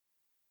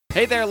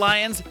Hey there,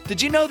 Lions!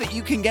 Did you know that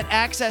you can get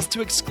access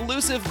to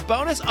exclusive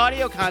bonus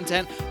audio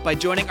content by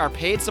joining our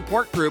paid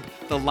support group,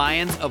 the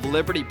Lions of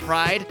Liberty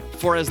Pride?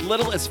 For as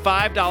little as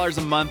 $5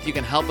 a month, you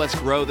can help us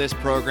grow this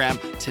program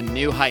to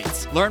new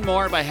heights. Learn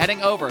more by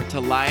heading over to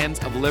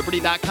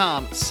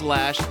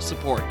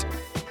lionsofliberty.com/support.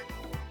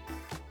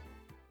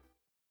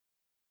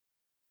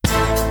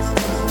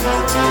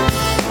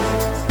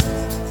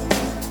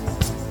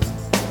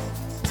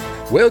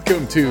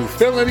 Welcome to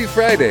Felony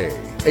Friday,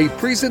 a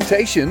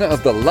presentation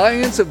of the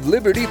Lions of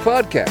Liberty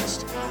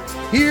podcast.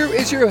 Here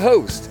is your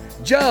host,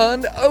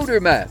 John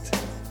Odermatt.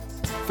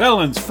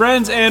 Felons,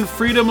 friends, and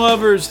freedom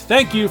lovers,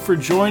 thank you for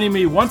joining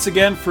me once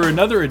again for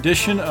another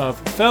edition of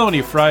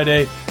Felony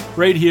Friday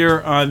right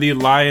here on the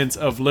Lions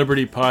of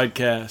Liberty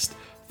podcast.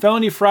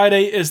 Felony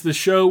Friday is the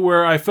show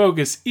where I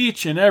focus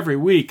each and every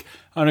week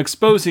on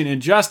exposing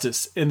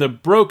injustice in the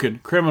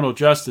broken criminal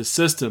justice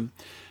system.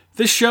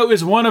 This show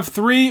is one of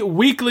 3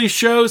 weekly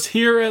shows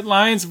here at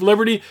Lions of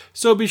Liberty,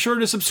 so be sure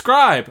to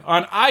subscribe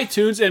on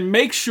iTunes and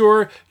make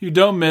sure you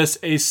don't miss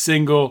a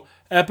single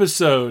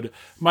episode.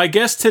 My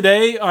guest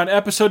today on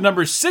episode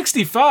number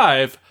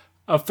 65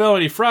 of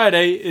Felony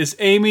Friday is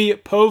Amy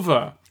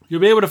Povah.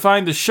 You'll be able to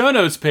find the show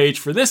notes page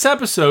for this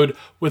episode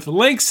with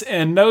links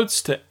and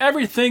notes to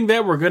everything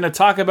that we're going to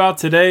talk about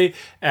today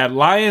at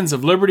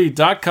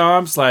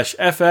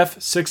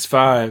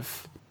lionsofliberty.com/ff65.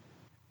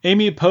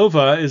 Amy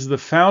Povah is the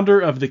founder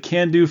of the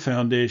Can Do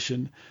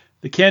Foundation.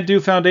 The Can Do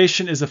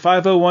Foundation is a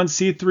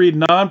 501c3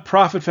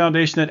 nonprofit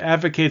foundation that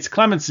advocates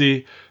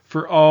clemency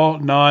for all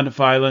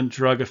nonviolent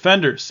drug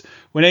offenders.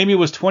 When Amy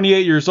was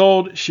 28 years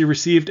old, she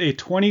received a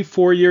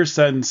 24-year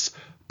sentence,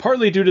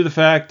 partly due to the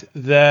fact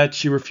that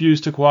she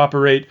refused to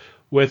cooperate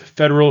with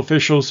federal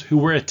officials who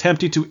were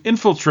attempting to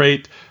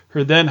infiltrate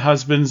her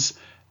then-husband's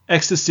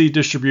ecstasy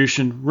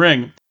distribution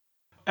ring.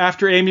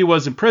 After Amy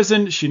was in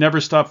prison, she never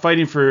stopped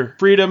fighting for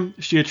freedom.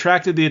 She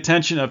attracted the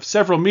attention of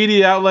several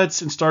media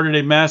outlets and started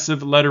a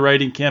massive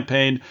letter-writing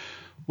campaign,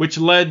 which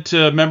led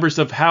to members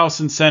of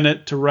House and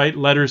Senate to write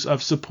letters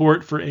of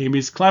support for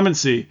Amy's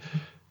clemency.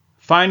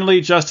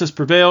 Finally, justice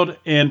prevailed,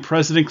 and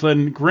President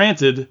Clinton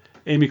granted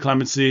Amy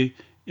clemency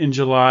in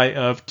July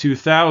of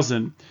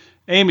 2000.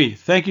 Amy,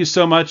 thank you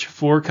so much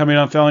for coming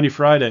on Felony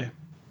Friday.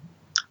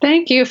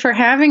 Thank you for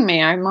having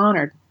me. I'm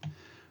honored.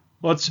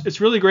 Well, it's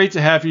really great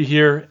to have you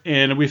here,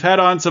 and we've had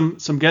on some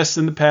guests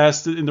in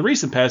the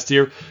recent past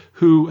here,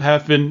 who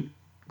have been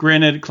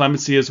granted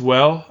clemency as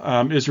well.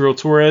 Israel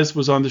Torres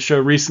was on the show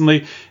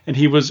recently, and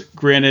he was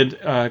granted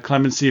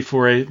clemency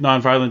for a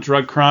nonviolent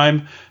drug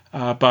crime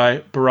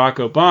by Barack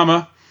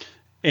Obama.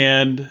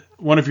 And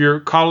one of your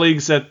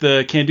colleagues at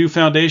the Can Do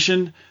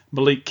Foundation,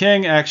 Malik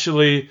King,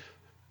 actually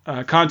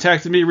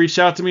contacted me, reached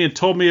out to me, and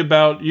told me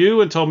about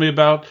you and told me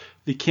about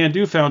the Can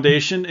Do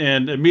Foundation.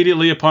 And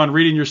immediately upon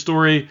reading your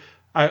story,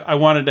 I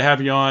wanted to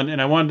have you on, and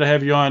I wanted to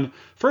have you on,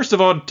 first of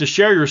all, to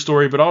share your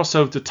story, but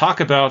also to talk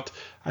about,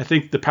 I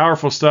think, the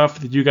powerful stuff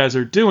that you guys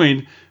are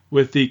doing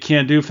with the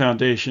Can Do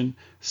Foundation.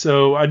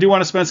 So I do want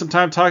to spend some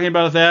time talking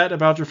about that,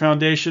 about your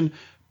foundation.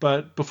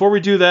 But before we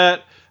do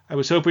that, I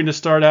was hoping to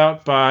start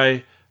out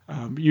by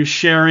you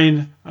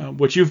sharing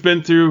what you've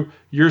been through,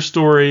 your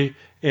story,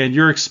 and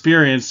your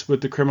experience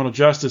with the criminal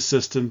justice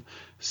system.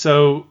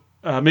 So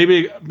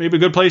maybe a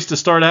good place to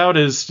start out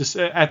is just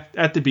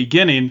at the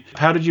beginning.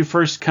 How did you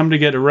first come to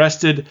get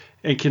arrested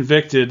and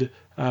convicted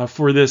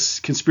for this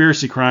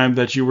conspiracy crime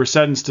that you were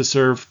sentenced to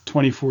serve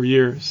 24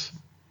 years?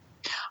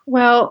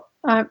 Well,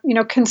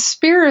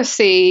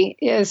 conspiracy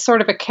is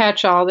sort of a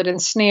catch-all that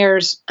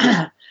ensnares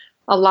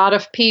a lot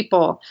of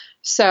people.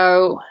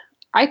 So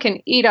I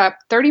can eat up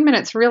 30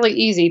 minutes really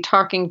easy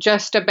talking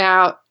just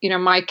about,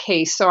 my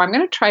case. So I'm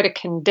going to try to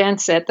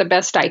condense it the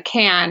best I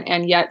can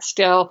and yet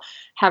still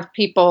have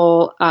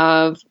people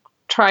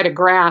try to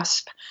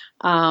grasp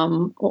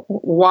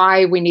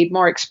why we need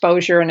more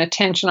exposure and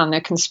attention on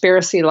the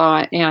conspiracy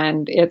law.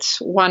 And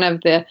it's one of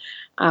the,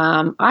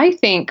 I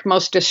think,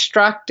 most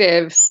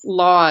destructive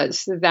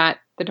laws that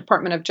the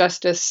Department of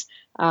Justice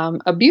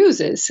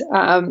abuses.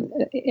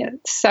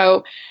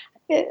 So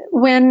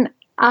when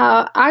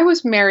I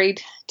was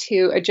married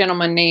to a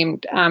gentleman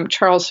named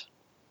Charles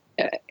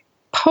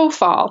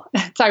Povah,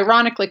 it's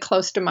ironically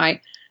close to my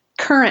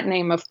current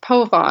name of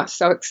Povah,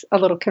 so it's a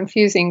little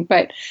confusing.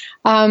 But,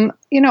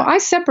 I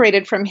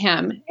separated from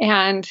him,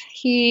 and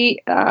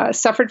he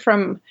suffered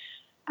from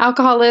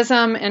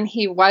alcoholism, and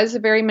he was a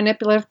very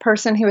manipulative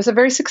person. He was a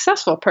very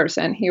successful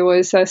person. He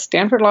was a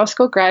Stanford Law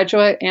School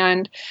graduate,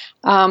 and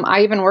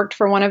I even worked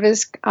for one of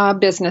his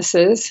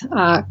businesses,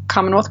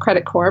 Commonwealth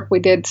Credit Corp. We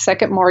did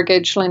second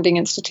mortgage lending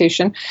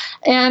institution,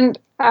 and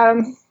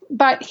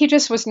but he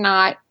just was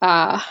not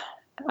a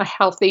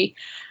healthy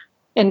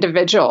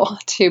individual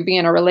to be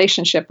in a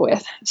relationship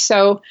with.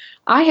 So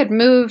I had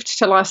moved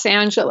to Los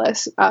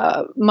Angeles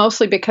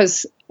mostly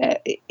because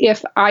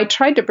if I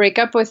tried to break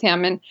up with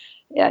him, and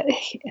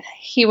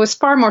he was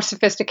far more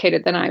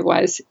sophisticated than I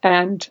was,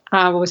 and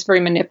was very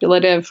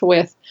manipulative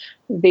with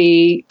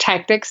the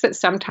tactics that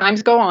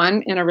sometimes go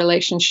on in a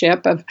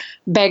relationship of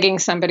begging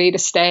somebody to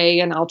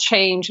stay and I'll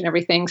change and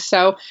everything.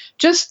 So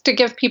just to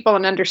give people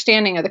an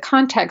understanding of the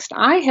context,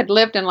 I had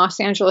lived in Los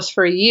Angeles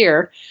for a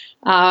year,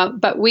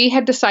 but we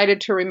had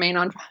decided to remain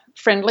on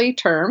friendly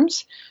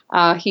terms.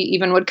 He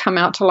even would come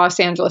out to Los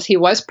Angeles. He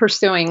was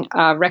pursuing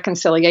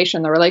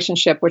reconciliation, the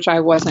relationship, which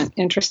I wasn't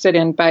interested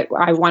in, but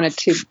I wanted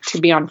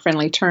to be on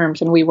friendly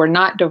terms, and we were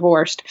not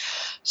divorced.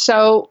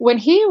 So when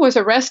he was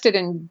arrested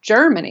in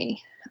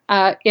Germany,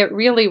 it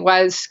really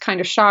was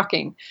kind of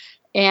shocking.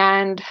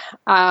 And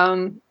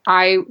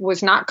I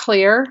was not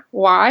clear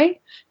why.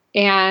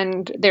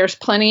 And there's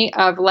plenty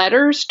of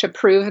letters to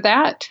prove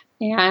that,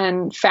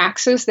 and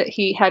faxes that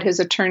he had his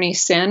attorney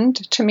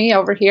send to me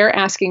over here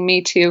asking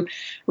me to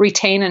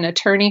retain an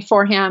attorney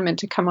for him and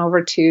to come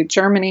over to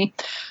Germany.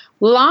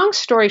 Long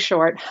story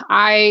short,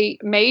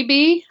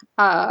 maybe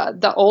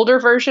the older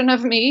version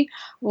of me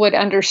would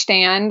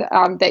understand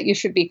that you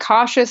should be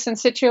cautious in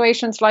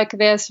situations like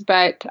this,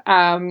 but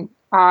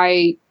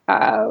I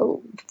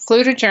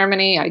flew to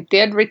Germany. I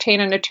did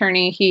retain an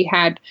attorney. He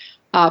had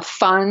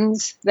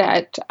funds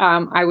that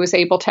I was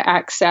able to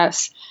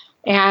access.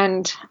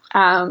 And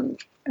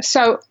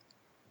so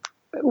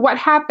what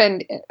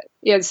happened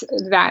is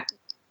that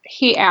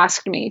he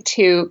asked me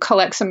to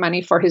collect some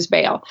money for his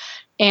bail,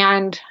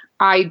 and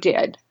I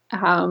did.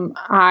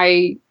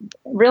 I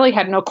really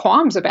had no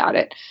qualms about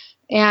it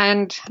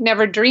and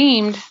never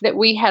dreamed that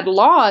we had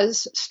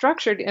laws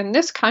structured in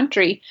this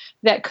country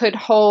that could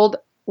hold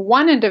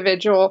one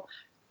individual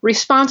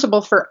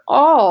responsible for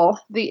all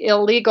the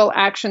illegal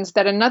actions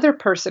that another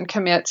person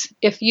commits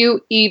if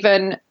you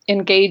even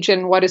engage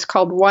in what is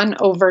called one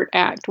overt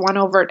act. One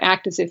overt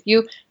act is if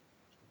you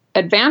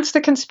advance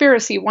the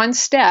conspiracy one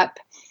step,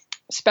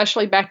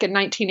 especially back in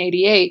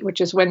 1988,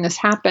 which is when this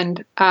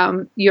happened,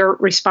 you're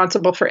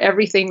responsible for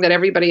everything that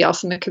everybody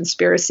else in the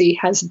conspiracy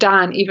has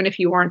done, even if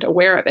you weren't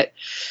aware of it.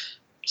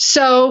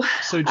 So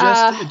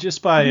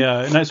just by,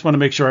 and I just want to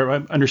make sure I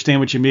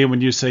understand what you mean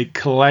when you say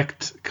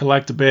collect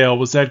bail.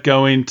 Was that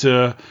going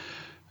to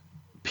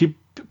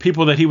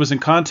people that he was in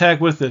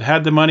contact with that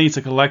had the money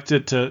to collect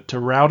it, to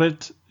route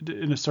it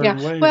in a certain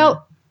way?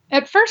 Well,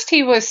 at first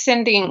he was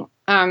sending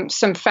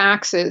some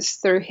faxes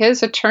through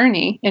his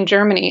attorney in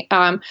Germany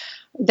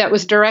that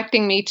was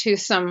directing me to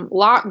some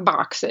lock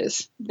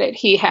boxes that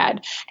he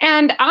had.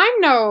 And I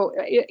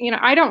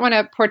don't want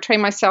to portray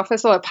myself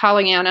as a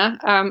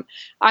Pollyanna.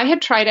 I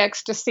had tried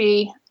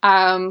ecstasy.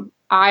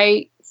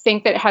 I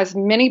think that it has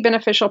many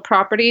beneficial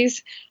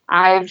properties.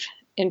 I've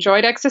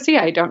enjoyed ecstasy.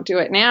 I don't do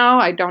it now.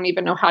 I don't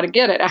even know how to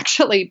get it,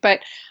 actually.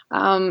 But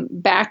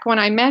back when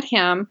I met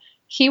him,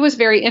 he was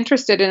very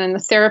interested in the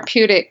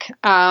therapeutic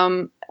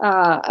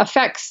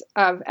effects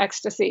of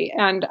ecstasy.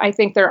 And I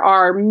think there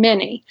are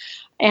many.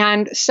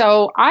 And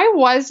so I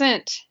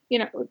wasn't,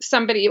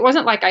 it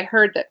wasn't like I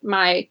heard that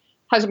my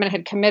husband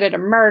had committed a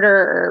murder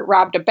or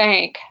robbed a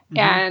bank. Mm-hmm.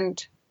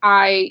 And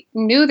I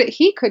knew that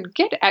he could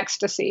get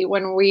ecstasy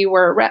when we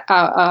were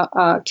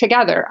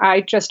together.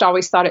 I just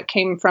always thought it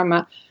came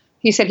from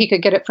he said he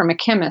could get it from a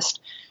chemist.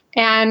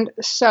 And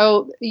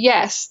so,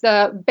 yes,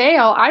 the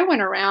bail, I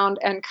went around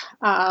and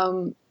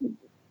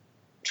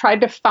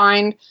tried to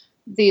find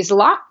these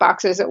lock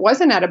boxes. It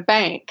wasn't at a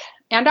bank.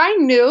 And I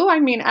knew,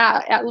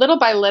 at little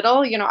by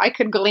little, I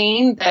could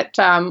glean that,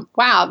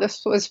 wow,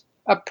 this was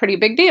a pretty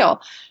big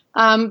deal.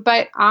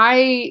 But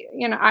I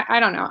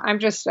don't know. I'm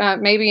just,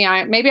 maybe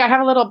I have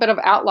a little bit of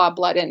outlaw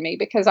blood in me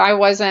because I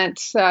wasn't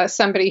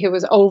somebody who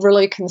was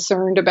overly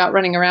concerned about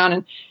running around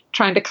and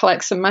trying to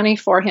collect some money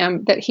for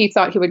him, that he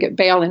thought he would get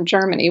bail in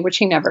Germany, which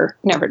he never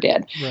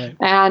did. Right.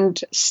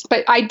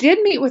 But I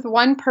did meet with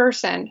one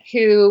person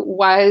who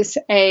was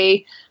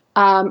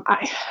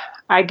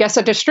I guess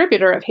a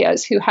distributor of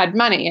his who had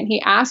money, and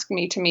he asked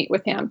me to meet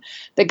with him.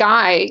 The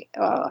guy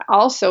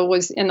also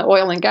was in the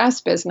oil and gas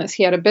business.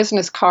 He had a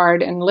business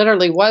card and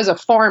literally was a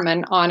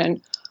foreman on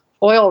an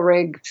oil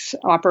rigs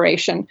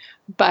operation.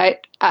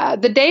 But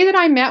the day that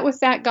I met with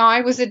that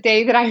guy was the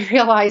day that I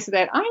realized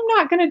that I'm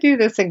not going to do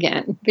this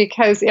again,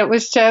 because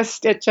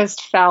it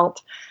just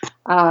felt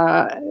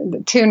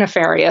too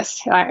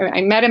nefarious.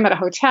 I met him at a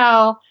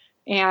hotel.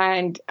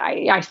 And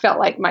I felt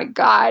like, my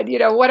God,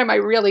 what am I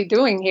really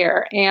doing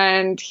here?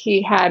 And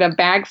he had a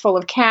bag full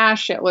of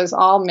cash. It was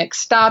all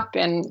mixed up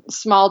in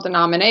small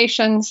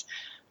denominations.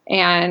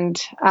 And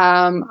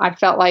I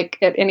felt like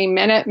at any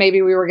minute,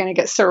 maybe we were going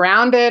to get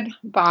surrounded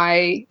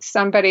by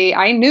somebody.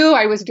 I knew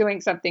I was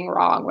doing something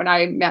wrong when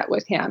I met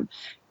with him.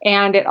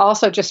 And it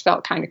also just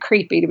felt kind of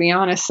creepy, to be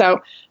honest.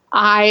 So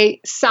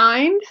I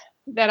signed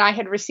that I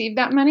had received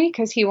that money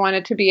because he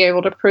wanted to be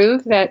able to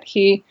prove that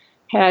he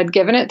had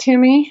given it to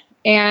me.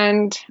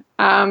 And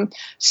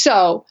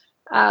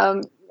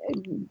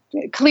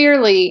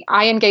clearly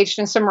I engaged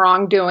in some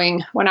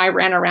wrongdoing when I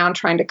ran around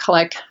trying to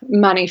collect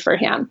money for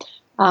him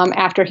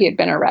after he had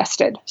been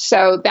arrested.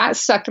 So that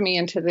sucked me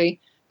into the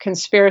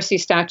conspiracy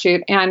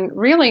statute. And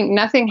really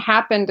nothing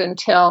happened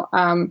until,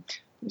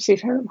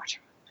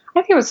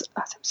 I think it was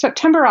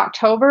September,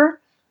 October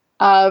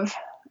of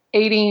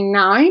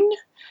 '89.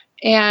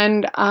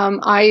 And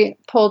I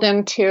pulled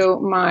into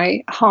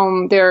my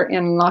home there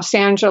in Los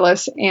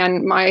Angeles,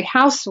 and my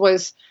house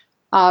was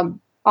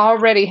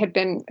already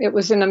it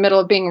was in the middle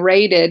of being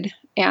raided,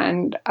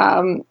 and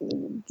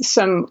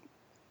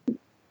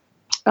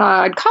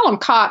I'd call them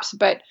cops,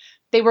 but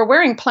they were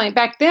wearing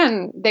back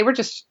then, they were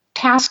just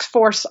task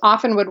force,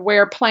 often would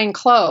wear plain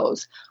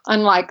clothes,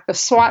 unlike the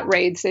SWAT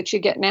raids that you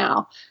get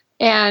now.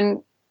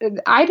 And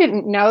I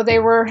didn't know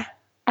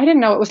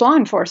it was law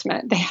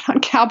enforcement. They had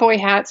on cowboy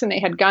hats and they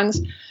had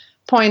guns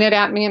pointed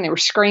at me and they were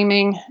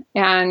screaming.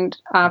 And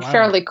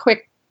fairly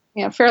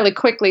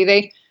quickly,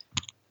 they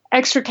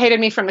extricated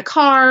me from the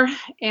car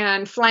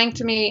and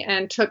flanked me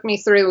and took me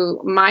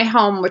through my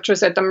home, which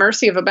was at the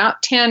mercy of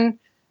about 10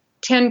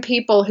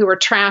 people who were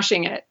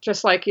trashing it,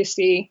 just like you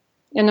see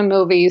in the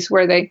movies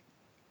where they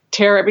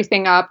tear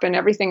everything up and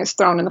everything is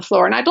thrown on the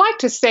floor. And I'd like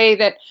to say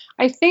that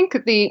I think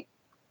the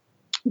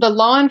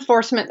law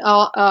enforcement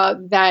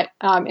that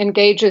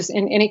engages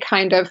in any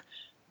kind of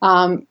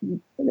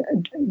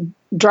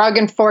drug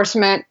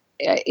enforcement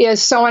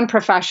is so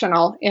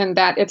unprofessional, in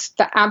that it's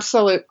the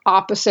absolute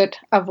opposite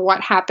of what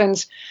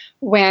happens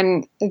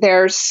when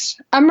there's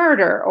a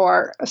murder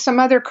or some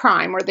other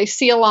crime, where they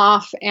seal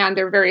off and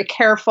they're very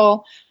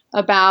careful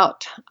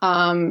about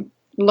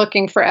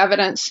looking for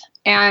evidence.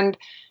 And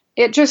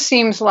it just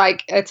seems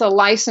like it's a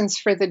license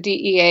for the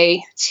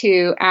DEA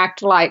to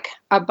act like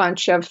a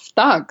bunch of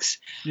thugs,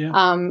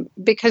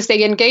 because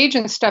they engage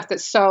in stuff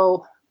that's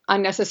so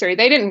unnecessary.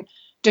 They didn't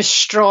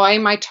destroy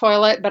my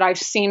toilet, but I've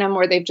seen them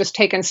where they've just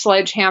taken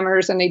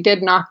sledgehammers and they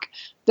did knock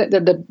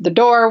the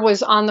door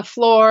was on the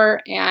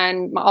floor,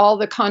 and all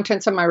the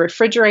contents of my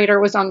refrigerator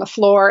was on the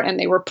floor, and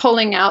they were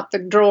pulling out the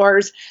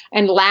drawers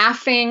and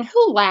laughing.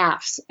 Who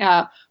laughs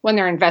when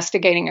they're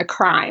investigating a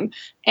crime?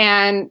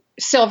 And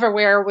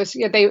silverware was,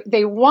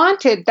 they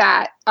wanted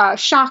that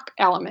shock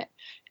element.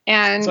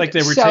 And it's like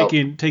they were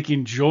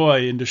taking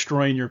joy in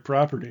destroying your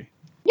property.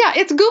 Yeah,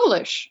 it's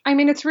ghoulish. I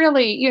mean, it's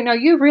really,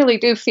 you really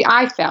do feel,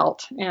 I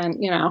felt, and,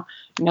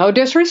 no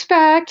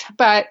disrespect,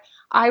 but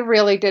I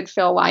really did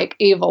feel like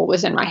evil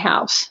was in my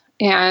house.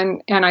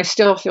 And I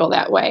still feel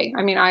that way.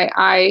 I mean,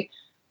 I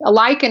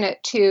liken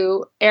it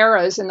to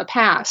eras in the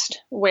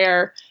past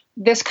where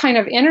this kind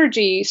of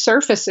energy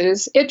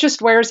surfaces. It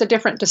just wears a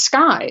different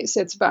disguise.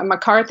 It's about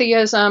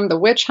McCarthyism, the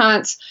witch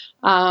hunts.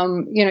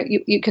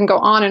 You can go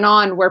on and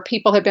on, where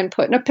people have been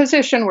put in a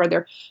position where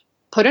they're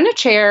put in a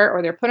chair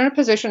or they're put in a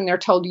position and they're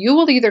told, you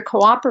will either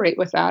cooperate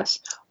with us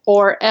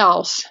or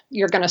else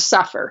you're going to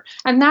suffer.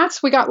 And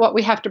that's what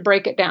we have to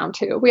break it down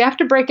to. We have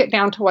to break it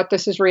down to what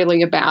this is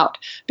really about,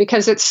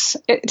 because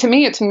to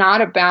me, it's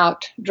not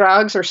about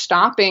drugs or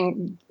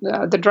stopping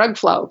the drug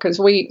flow, because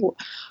we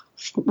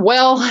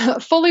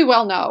fully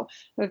well know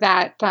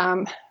that,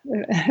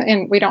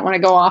 and we don't want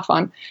to go off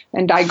on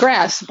and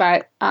digress,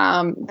 but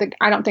I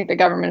don't think the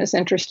government is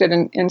interested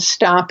in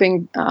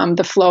stopping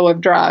the flow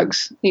of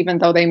drugs, even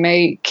though they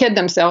may kid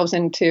themselves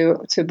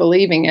into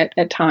believing it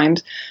at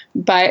times.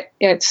 But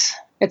it's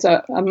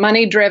a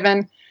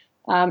money-driven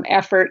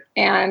effort.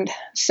 And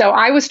so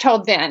I was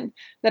told then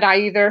that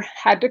I either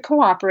had to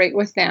cooperate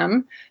with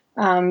them.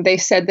 They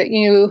said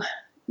that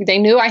they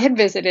knew I had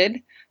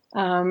visited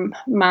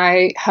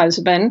my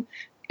husband,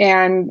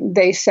 and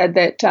they said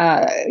that,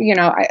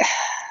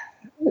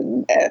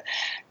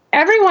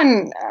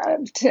 everyone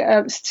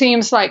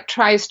seems like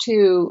tries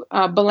to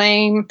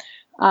blame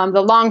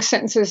the long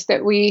sentences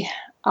that we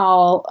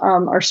all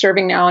are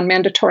serving now on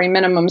mandatory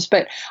minimums.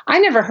 But I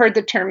never heard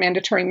the term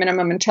mandatory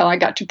minimum until I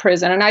got to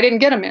prison, and I didn't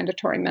get a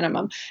mandatory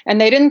minimum,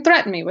 and they didn't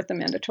threaten me with the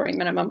mandatory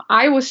minimum.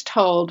 I was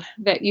told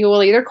that you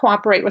will either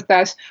cooperate with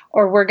us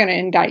or we're going to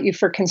indict you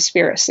for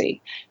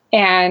conspiracy.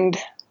 And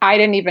I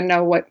didn't even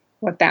know what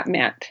that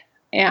meant.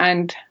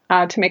 And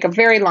to make a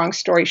very long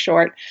story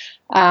short,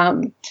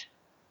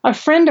 a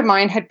friend of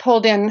mine had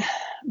pulled in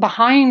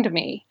behind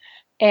me,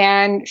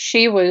 and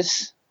she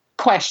was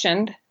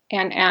questioned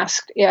and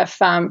asked if,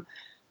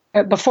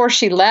 before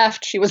she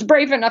left, she was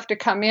brave enough to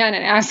come in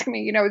and ask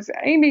me,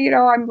 Amy,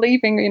 I'm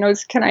leaving,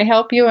 can I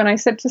help you? And I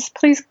said, just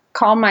please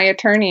call my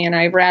attorney. And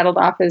I rattled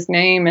off his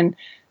name. And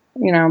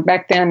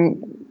back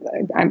then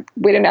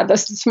we didn't have the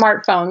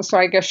smartphone, so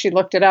I guess she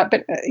looked it up.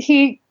 But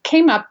he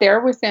came up there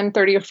within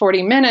 30 or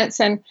 40 minutes,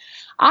 and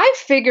I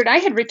figured I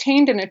had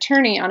retained an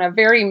attorney on a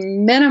very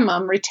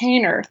minimum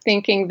retainer,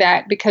 thinking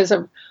that because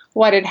of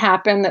what had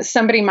happened, that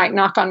somebody might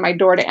knock on my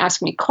door to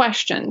ask me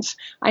questions.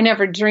 I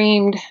never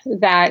dreamed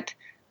that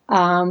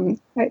I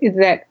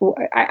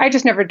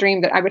just never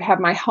dreamed that I would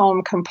have my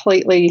home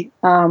completely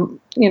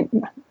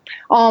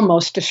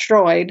almost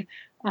destroyed.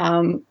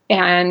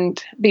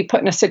 And be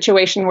put in a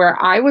situation where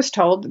I was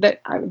told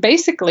that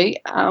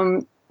basically,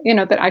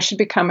 that I should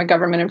become a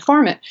government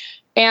informant.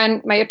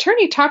 And my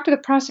attorney talked to the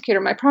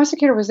prosecutor. My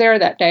prosecutor was there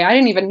that day. I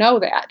didn't even know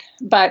that,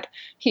 but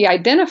he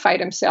identified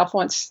himself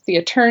once the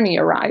attorney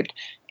arrived.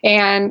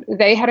 And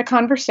they had a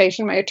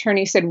conversation. My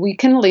attorney said, we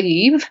can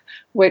leave,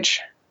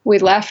 which we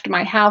left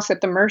my house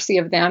at the mercy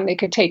of them. They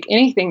could take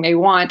anything they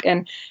want.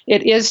 And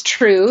it is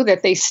true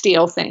that they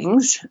steal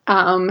things,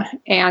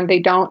 and they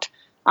don't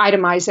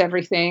itemize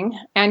everything.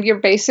 And you're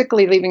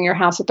basically leaving your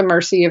house at the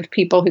mercy of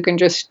people who can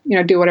just,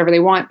 do whatever they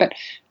want. But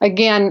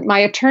again, my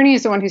attorney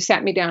is the one who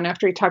sat me down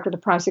after he talked to the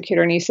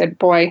prosecutor, and he said,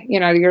 boy,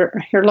 you're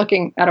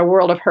looking at a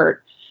world of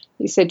hurt.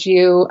 He said,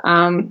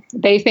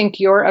 they think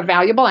you're a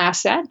valuable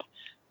asset.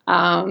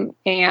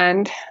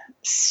 And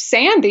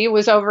Sandy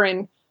was over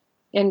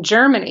in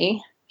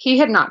Germany. He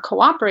had not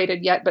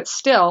cooperated yet, but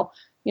still,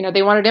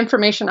 they wanted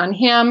information on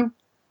him,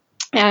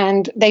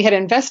 and they had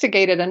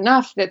investigated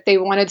enough that they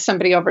wanted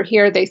somebody over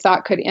here they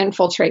thought could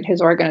infiltrate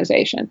his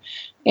organization.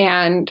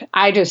 And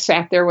I just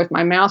sat there with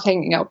my mouth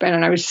hanging open,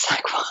 and I was just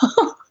like,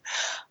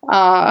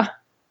 well,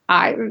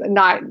 I'm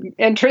not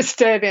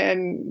interested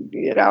in,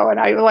 and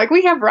I was like,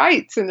 we have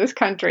rights in this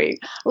country.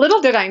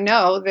 Little did I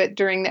know that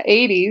during the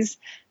 80s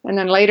and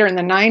then later in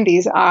the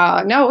 90s,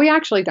 no, we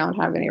actually don't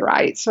have any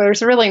rights. So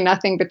there's really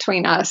nothing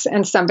between us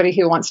and somebody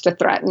who wants to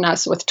threaten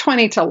us with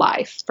 20 to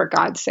life, for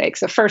God's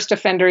sakes. A first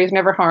offender who's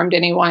never harmed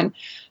anyone,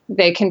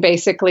 they can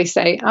basically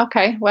say,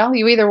 okay, well,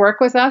 you either work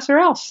with us or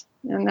else.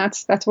 And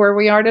that's where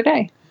we are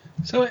today.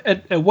 So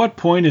at what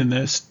point in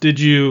this did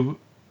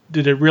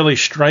it really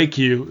strike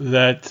you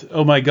that,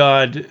 oh my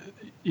God,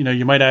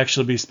 you might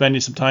actually be spending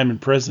some time in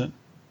prison?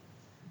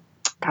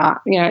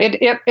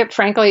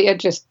 Frankly,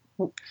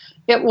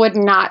 it would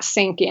not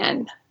sink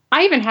in.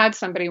 I even had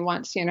somebody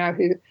once,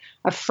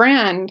 a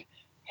friend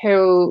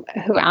who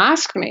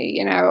asked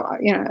me,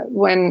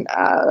 when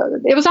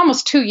it was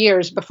almost 2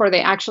 years before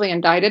they actually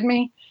indicted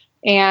me,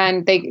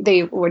 and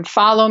they would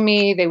follow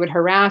me, they would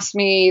harass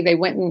me, they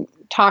went and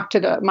talked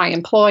to my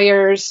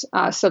employers,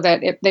 so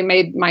that they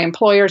made my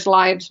employers'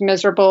 lives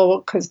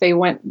miserable because they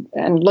went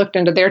and looked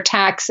into their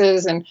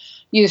taxes and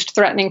used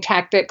threatening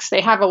tactics.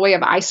 They have a way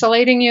of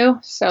isolating you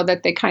so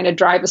that they kind of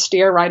drive a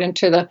steer right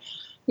into the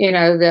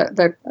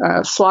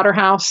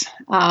slaughterhouse.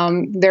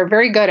 They're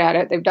very good at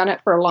it. They've done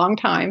it for a long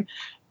time.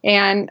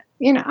 And,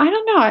 I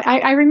don't know.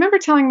 I remember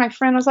telling my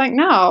friend, I was like,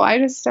 no, I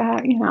just,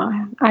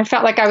 I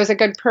felt like I was a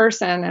good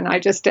person, and I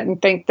just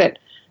didn't think that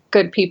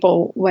good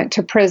people went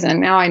to prison.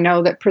 Now I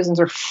know that prisons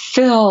are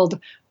filled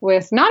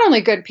with not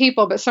only good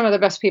people, but some of the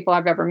best people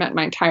I've ever met in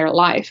my entire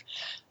life.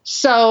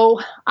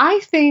 So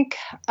I think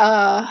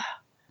I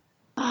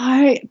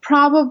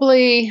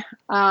probably,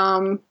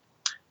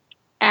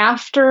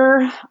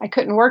 after I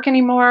couldn't work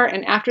anymore,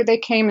 and after they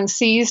came and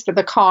seized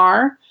the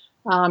car,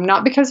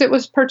 not because it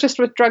was purchased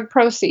with drug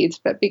proceeds,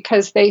 but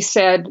because they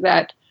said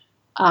that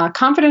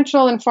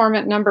confidential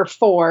informant number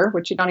 4,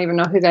 which you don't even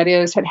know who that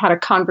is, had a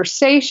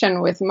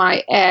conversation with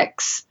my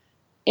ex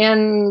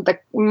in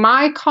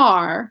my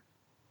car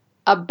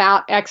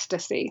about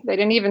ecstasy. They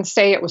didn't even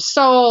say it was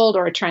sold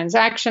or a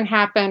transaction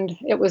happened.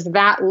 It was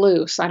that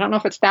loose. I don't know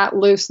if it's that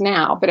loose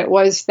now, but it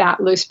was that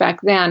loose back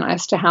then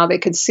as to how they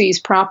could seize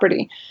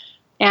property.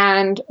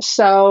 And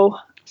so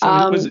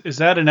is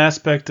that an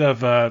aspect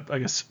of, I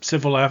guess,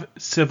 civil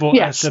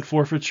yes. asset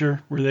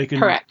forfeiture where they can?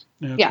 Correct.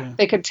 Okay. Yeah,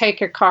 they could take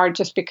your car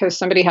just because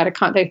somebody had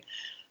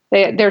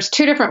there's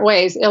 2 different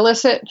ways: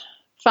 illicit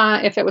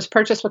fund, if it was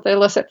purchased with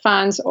illicit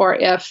funds, or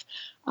if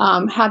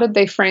how did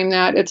they frame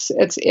that? It's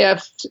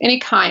if any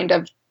kind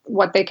of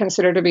what they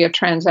consider to be a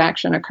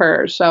transaction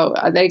occurs. So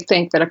they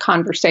think that a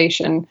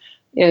conversation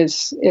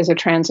is a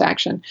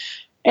transaction,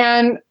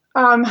 and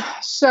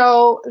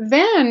so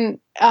then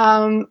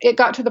it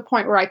got to the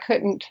point where I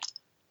couldn't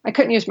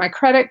use my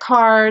credit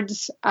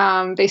cards.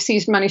 They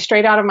seized money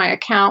straight out of my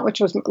account,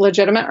 which was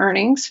legitimate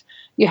earnings.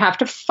 You have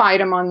to fight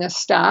them on this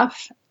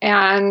stuff.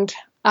 And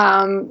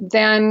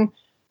then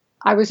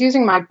I was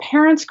using my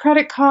parents'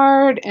 credit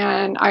card,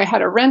 and I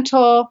had a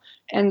rental.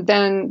 And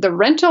then the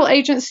rental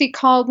agency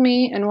called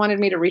me and wanted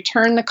me to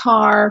return the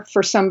car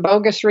for some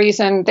bogus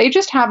reason. They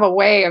just have a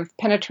way of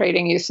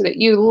penetrating you so that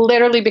you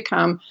literally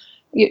become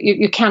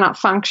you cannot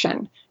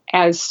function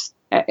as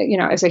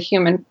a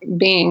human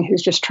being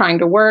who's just trying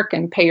to work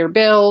and pay your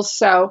bills.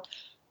 So,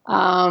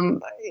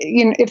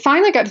 it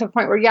finally got to the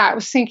point where, it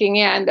was sinking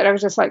in that I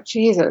was just like,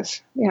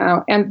 Jesus,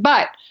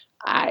 but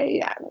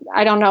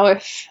I don't know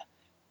if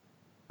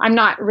I'm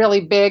not really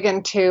big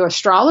into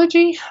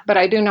astrology, but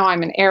I do know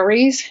I'm an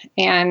Aries,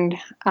 and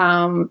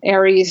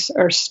Aries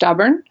are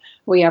stubborn.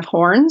 We have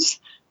horns.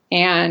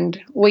 And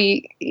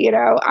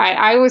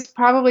I was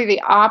probably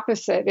the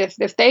opposite.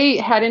 If they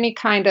had any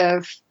kind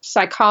of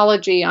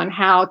psychology on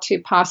how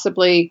to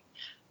possibly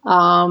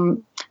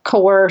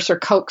coerce or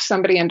coax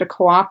somebody into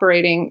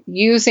cooperating,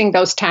 using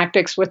those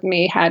tactics with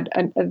me had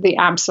the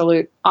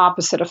absolute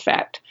opposite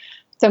effect.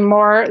 The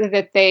more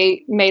that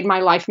they made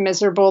my life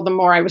miserable, the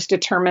more I was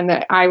determined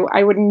that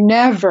I would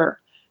never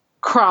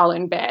crawl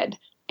in bed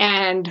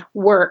and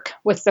work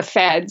with the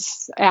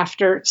feds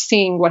after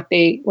seeing what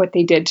they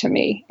did to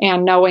me,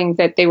 and knowing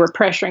that they were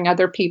pressuring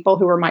other people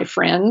who were my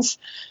friends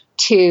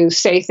to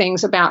say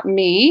things about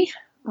me.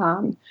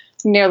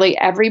 Nearly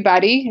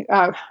everybody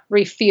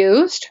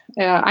refused.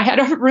 I had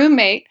a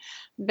roommate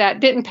that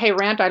didn't pay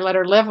rent. I let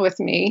her live with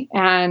me,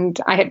 and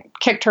I had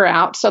kicked her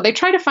out. So they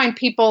try to find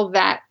people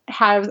that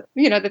have,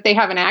 that they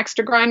have an axe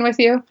to grind with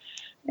you.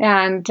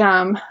 And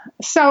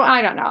so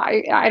I don't know.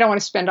 I don't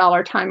want to spend all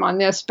our time on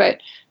this, but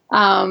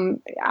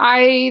when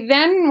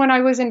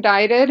I was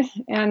indicted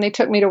and they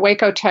took me to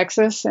Waco,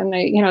 Texas, and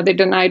they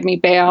denied me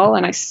bail,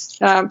 and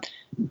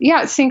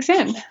it sinks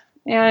in.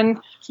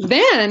 And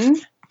then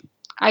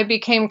I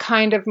became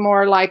kind of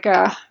more like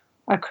a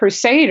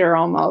crusader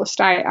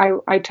almost.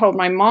 I told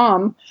my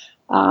mom,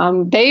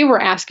 they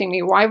were asking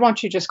me, why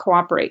won't you just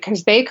cooperate?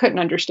 Because they couldn't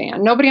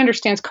understand. Nobody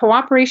understands.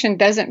 Cooperation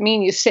doesn't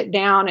mean you sit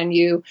down and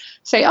you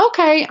say,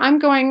 okay, I'm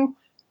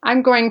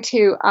going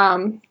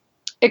to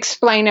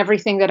explain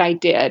everything that I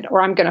did, or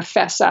I'm going to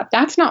fess up.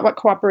 That's not what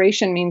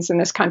cooperation means in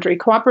this country.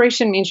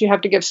 Cooperation means you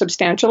have to give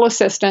substantial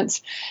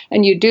assistance,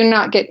 and you do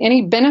not get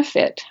any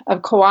benefit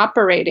of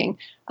cooperating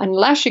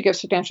unless you give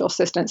substantial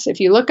assistance. If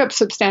you look up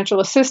substantial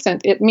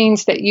assistance, it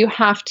means that you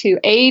have to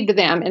aid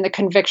them in the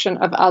conviction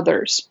of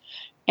others.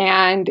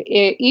 And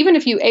even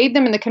if you aid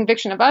them in the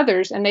conviction of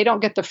others and they don't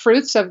get the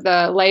fruits of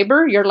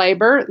your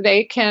labor,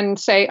 they can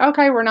say,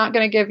 okay, we're not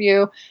going to give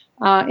you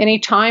any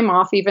time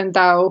off, even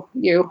though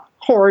you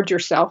hoard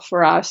yourself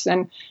for us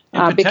and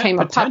became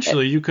a puppet.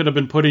 Potentially, you could have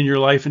been putting your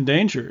life in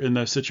danger in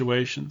those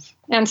situations.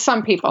 And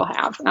some people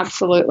have,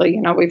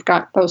 absolutely. We've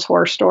got those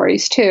horror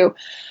stories too.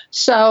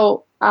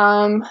 So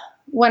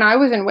when I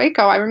was in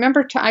Waco,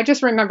 I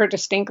just remember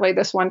distinctly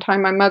this one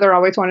time, my mother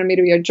always wanted me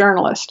to be a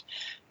journalist.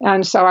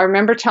 And so I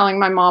remember telling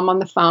my mom on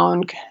the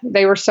phone,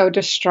 they were so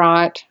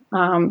distraught.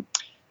 And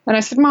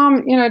I said,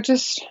 Mom,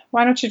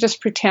 why don't you just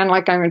pretend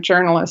like I'm a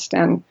journalist?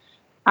 And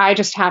I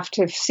just have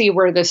to see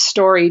where this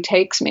story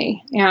takes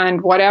me.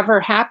 And whatever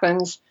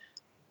happens,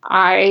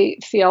 I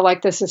feel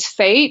like this is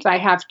fate. I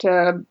have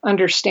to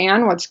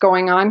understand what's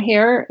going on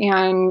here.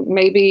 And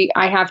maybe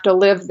I have to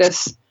live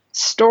this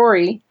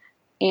story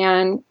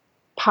and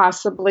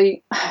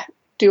possibly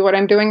do what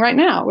I'm doing right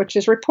now, which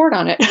is report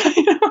on it.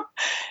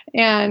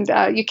 And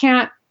you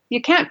can't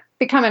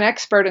become an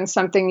expert in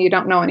something you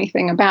don't know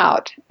anything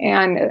about.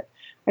 And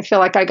I feel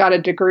like I got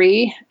a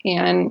degree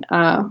in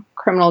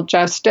criminal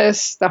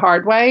justice the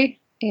hard way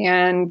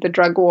and the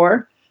drug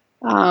war.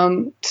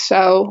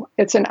 So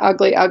it's an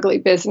ugly, ugly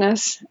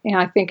business. And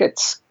I think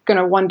it's going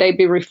to one day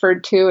be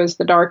referred to as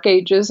the dark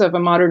ages of a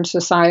modern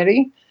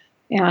society.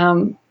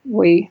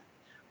 We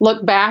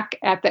look back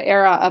at the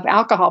era of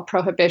alcohol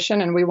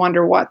prohibition and we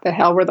wonder what the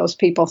hell were those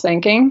people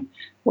thinking?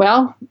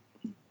 Well,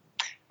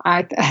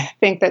 I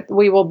think that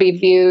we will be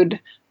viewed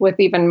with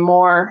even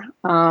more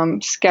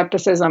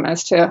skepticism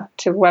as to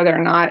whether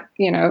or not,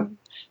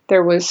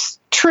 there was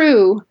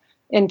true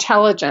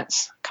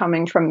intelligence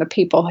coming from the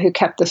people who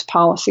kept this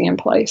policy in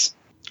place.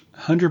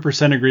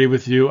 100% agree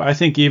with you. I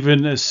think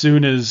even as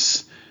soon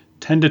as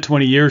 10 to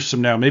 20 years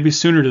from now, maybe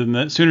sooner than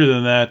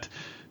that,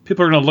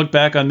 people are going to look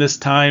back on this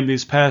time,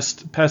 these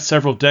past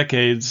several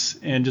decades,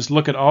 and just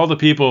look at all the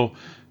people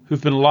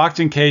who've been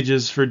locked in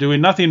cages for doing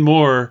nothing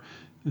more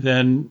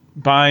than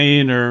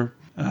buying or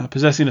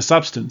possessing a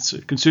substance,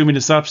 consuming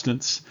a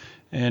substance,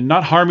 and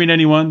not harming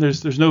anyone.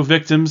 There's no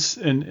victims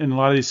in a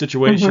lot of these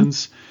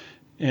situations,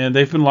 and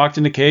they've been locked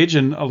in a cage.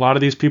 And a lot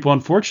of these people,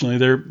 unfortunately,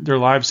 their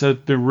lives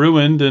have been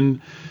ruined,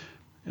 and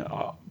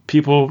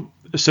people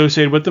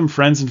associated with them,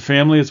 friends and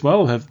family as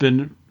well, have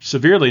been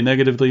severely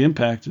negatively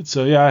impacted.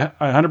 So yeah,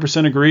 I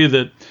 100% agree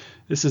that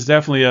this is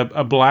definitely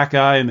a black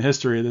eye in the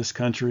history of this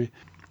country.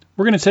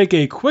 We're going to take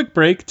a quick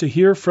break to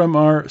hear from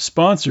our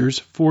sponsors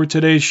for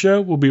today's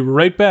show. We'll be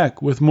right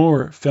back with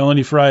more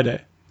Felony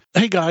Friday.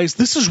 Hey guys,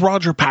 this is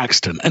Roger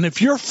Paxton, and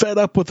if you're fed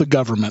up with the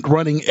government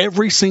running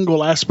every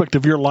single aspect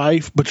of your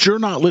life, but you're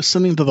not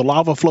listening to the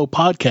Lava Flow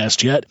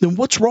podcast yet, then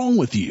what's wrong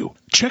with you?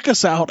 Check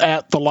us out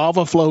at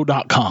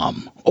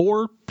thelavaflow.com,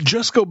 or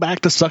just go back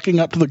to sucking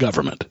up to the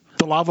government.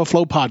 The Lava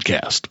Flow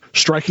podcast,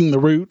 striking the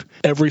root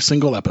every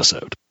single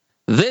episode.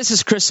 This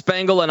is Chris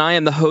Spangle, and I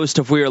am the host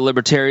of We Are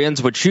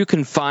Libertarians, which you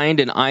can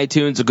find in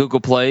iTunes, Google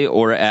Play,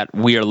 or at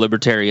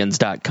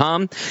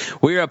wearelibertarians.com.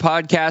 We are a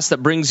podcast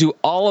that brings you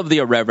all of the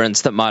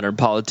irreverence that modern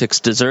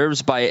politics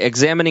deserves by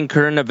examining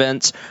current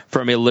events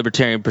from a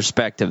libertarian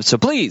perspective. So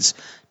please,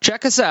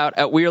 check us out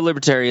at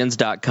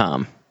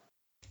wearelibertarians.com.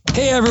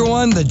 Hey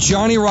everyone, the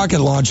Johnny Rocket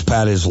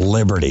Launchpad is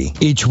Liberty.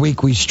 Each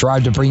week we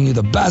strive to bring you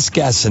the best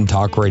guests in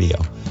talk radio.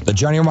 The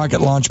Johnny Rocket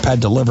Launchpad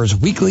delivers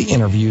weekly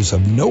interviews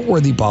of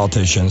noteworthy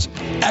politicians,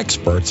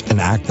 experts, and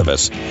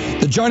activists.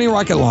 The Johnny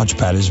Rocket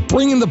Launchpad is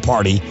bringing the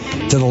party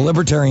to the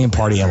Libertarian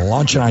Party and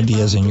launching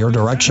ideas in your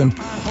direction.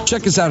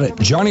 Check us out at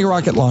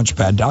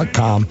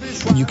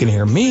johnnyrocketlaunchpad.com. You can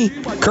hear me,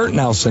 Kurt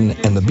Nelson,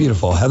 and the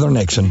beautiful Heather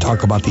Nixon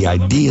talk about the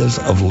ideas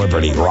of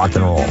liberty, rock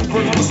and roll.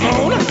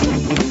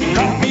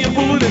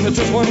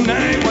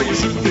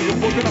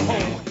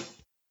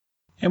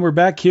 And we're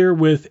back here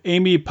with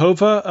Amy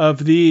Povah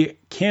of the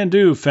Can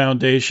Do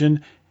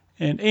Foundation.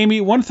 And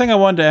Amy, one thing I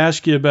wanted to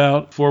ask you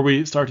about before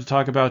we start to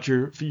talk about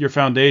your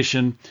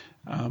foundation,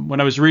 when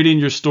I was reading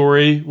your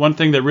story, one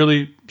thing that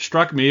really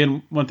struck me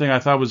and one thing I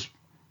thought was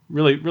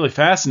really, really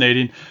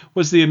fascinating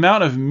was the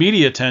amount of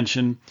media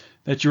attention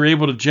that you were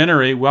able to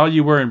generate while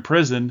you were in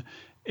prison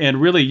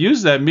and really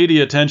use that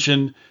media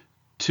attention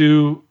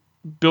to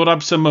build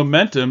up some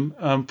momentum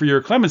for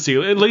your clemency.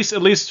 At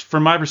least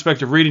from my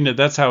perspective, reading it,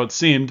 that's how it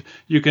seemed.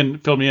 You can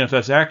fill me in if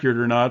that's accurate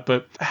or not.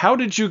 But how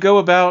did you go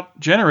about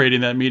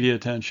generating that media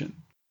attention?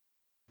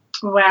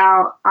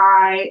 Well,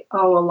 I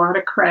owe a lot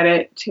of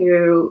credit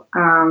to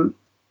a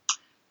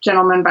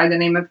gentleman by the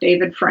name of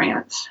David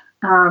France,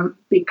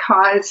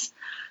 because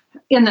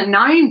in the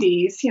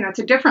 90s, it's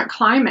a different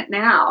climate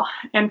now.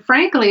 And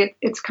frankly,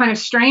 it's kind of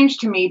strange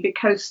to me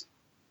because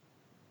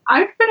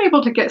I've been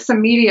able to get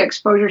some media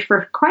exposures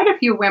for quite a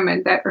few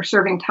women that are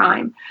serving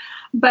time,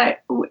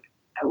 but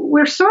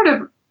we're sort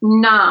of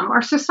numb.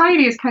 Our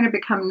society has kind of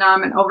become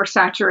numb and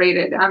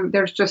oversaturated.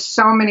 There's just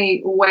so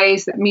many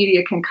ways that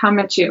media can come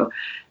at you.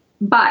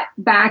 But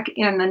back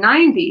in the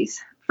 90s,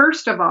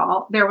 first of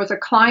all, there was a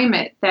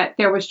climate that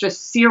there was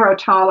just zero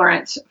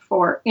tolerance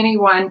for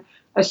anyone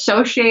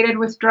associated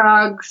with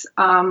drugs,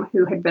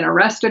 who had been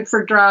arrested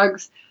for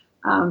drugs.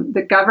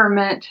 The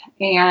government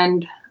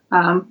and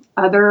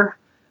other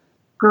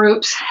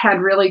groups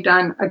had really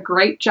done a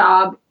great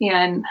job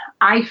in,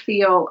 I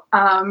feel,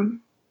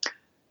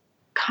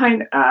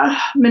 kind of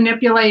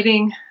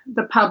manipulating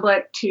the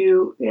public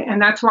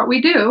and that's what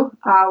we do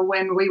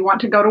when we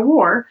want to go to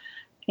war.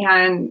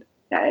 And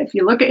if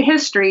you look at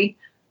history,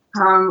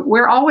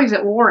 we're always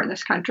at war in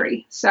this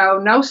country. So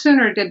no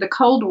sooner did the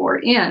Cold War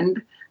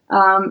end,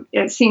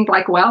 it seemed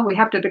like, well, we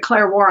have to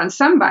declare war on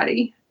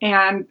somebody.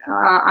 And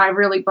I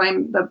really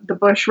blame the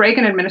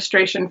Bush-Reagan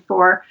administration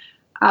for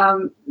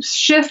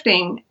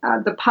shifting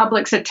the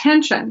public's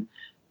attention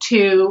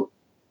to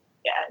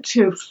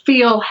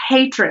feel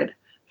hatred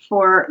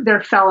for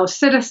their fellow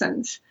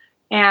citizens.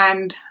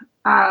 And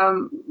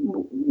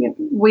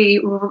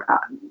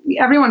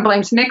everyone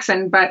blames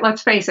Nixon, but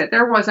let's face it,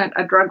 there wasn't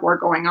a drug war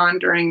going on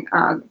during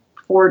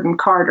Ford and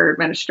Carter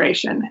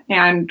administration.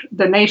 And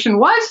the nation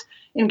was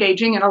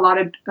engaging in a lot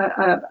of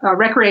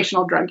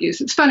recreational drug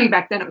use. It's funny,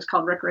 back then it was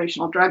called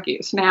recreational drug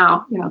use.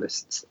 Now,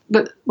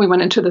 we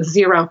went into the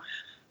zero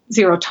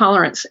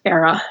tolerance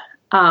era.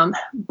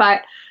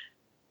 But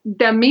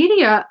the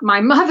media, my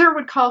mother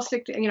would call,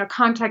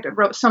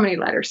 wrote so many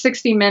letters,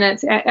 60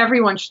 Minutes,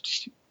 everyone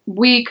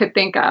we could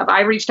think of.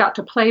 I reached out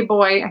to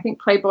Playboy. I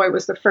think Playboy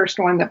was the first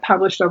one that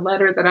published a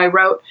letter that I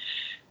wrote.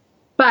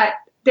 But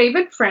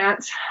David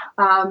France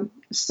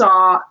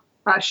saw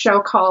a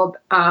show called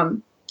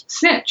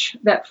Snitch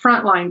that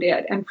Frontline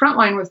did. And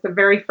Frontline was the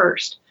very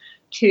first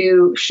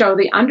to show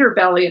the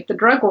underbelly of the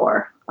drug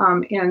war.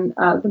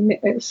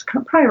 It was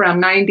probably around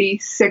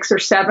 96 or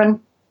 7.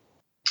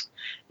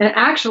 And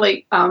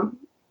actually,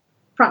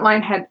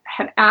 Frontline had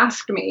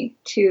asked me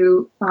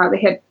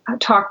they had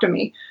talked to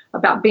me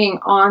about being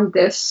on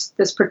this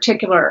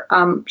particular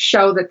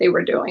show that they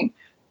were doing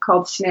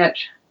called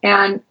Snitch.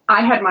 And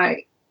I had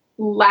my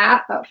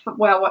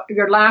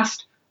your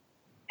last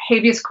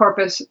habeas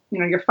corpus,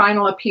 your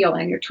final appeal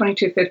in, your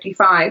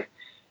 2255.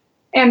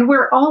 And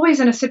we're always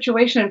in a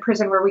situation in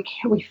prison where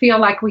we feel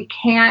like we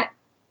can't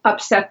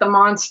upset the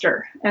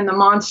monster. And the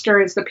monster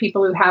is the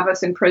people who have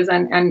us in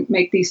prison and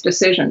make these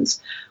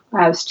decisions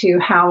as to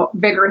how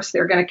vigorous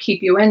they're going to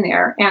keep you in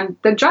there, and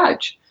the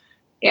judge.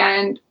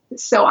 And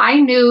so I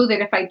knew that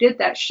if I did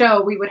that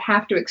show, we would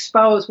have to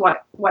expose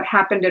what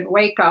happened in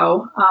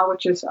Waco,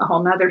 which is a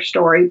whole nother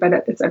story, but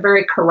it's a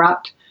very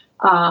corrupt,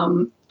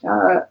 I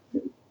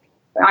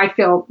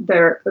feel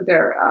the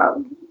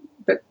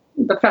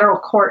federal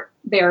court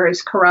there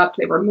is corrupt.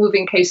 They were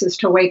moving cases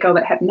to Waco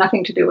that had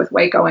nothing to do with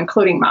Waco,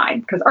 including mine,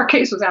 because our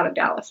case was out of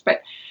Dallas.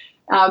 But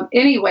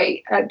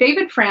anyway,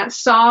 David France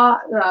saw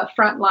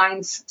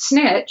Frontline's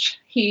Snitch.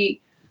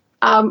 He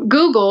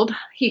Googled.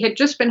 He had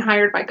just been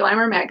hired by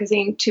Glamour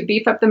magazine to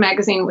beef up the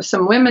magazine with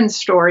some women's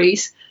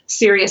stories,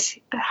 serious,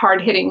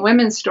 hard-hitting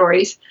women's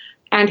stories.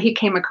 And he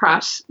came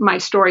across my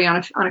story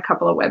on a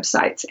couple of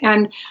websites.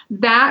 And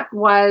that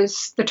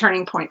was the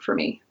turning point for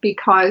me,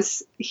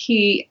 because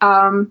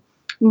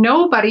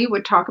nobody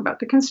would talk about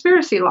the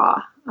conspiracy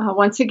law.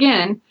 Once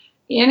again,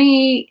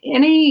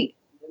 any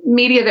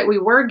media that we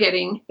were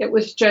getting, it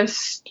was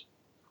just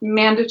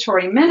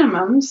mandatory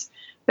minimums,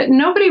 but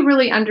nobody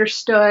really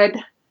understood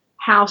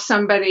how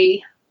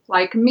somebody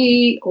like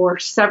me or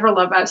several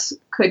of us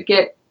could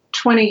get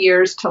 20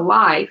 years to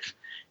life.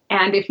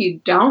 And if you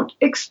don't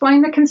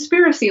explain the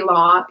conspiracy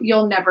law,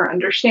 you'll never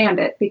understand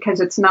it,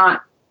 because it's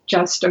not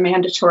just a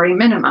mandatory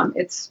minimum,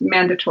 it's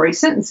mandatory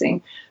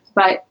sentencing.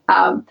 But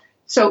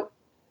so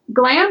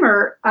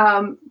Glamour,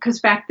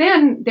 because back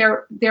then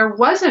there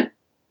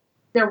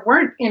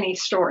weren't any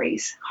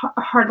stories,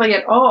 hardly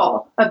at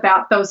all,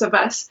 about those of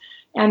us.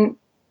 And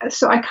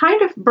so I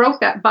kind of broke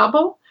that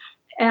bubble,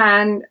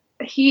 and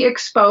he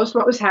exposed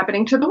what was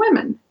happening to the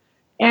women.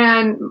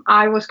 And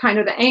I was kind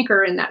of the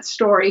anchor in that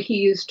story. He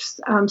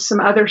used some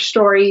other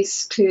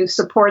stories to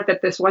support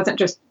that this wasn't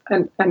just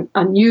an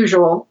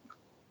unusual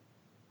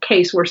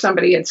case where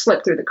somebody had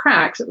slipped through the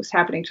cracks. It was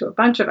happening to a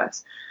bunch of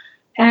us.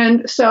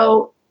 And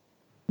so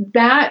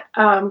that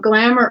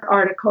Glamour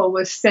article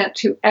was sent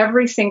to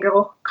every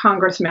single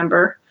Congress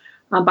member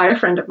by a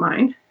friend of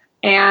mine.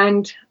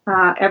 and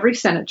every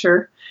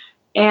senator.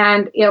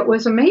 And it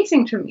was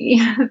amazing to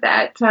me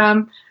that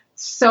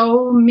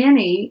so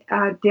many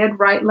did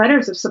write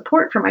letters of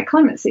support for my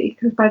clemency,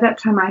 because by that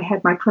time I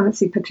had my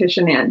clemency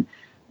petition in.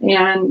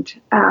 And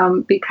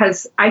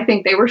because I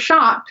think they were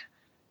shocked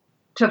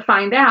to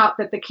find out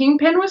that the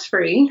kingpin was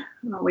free.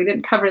 Well, we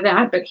didn't cover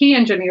that, but he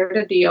engineered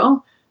a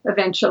deal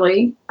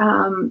eventually,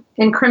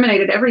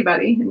 incriminated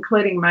everybody,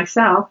 including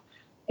myself.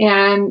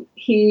 And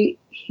he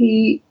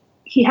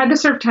had to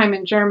serve time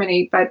in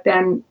Germany, but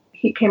then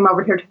he came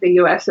over here to the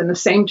U.S., and the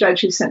same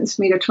judge who sentenced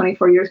me to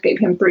 24 years gave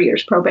him 3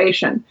 years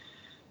probation.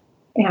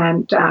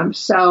 And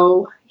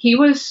so he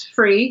was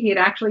free. He had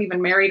actually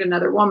even married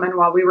another woman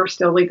while we were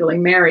still legally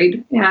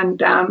married. And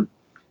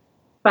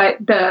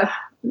but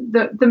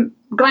the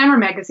Glamour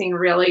magazine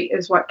really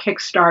is what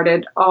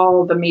kickstarted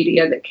all the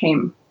media that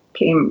came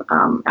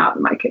out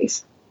in my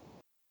case.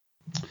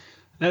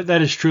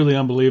 That is truly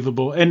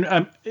unbelievable.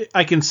 And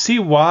I can see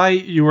why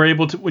you were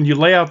able to, when you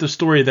lay out the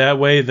story that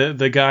way,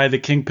 the guy, the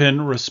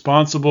kingpin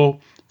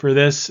responsible for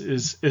this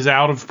is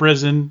out of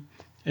prison,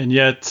 and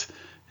yet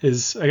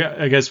his,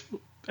 I guess,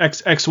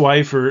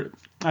 ex-wife, or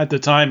at the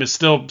time, is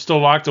still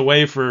locked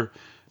away for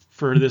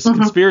this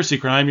conspiracy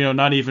crime,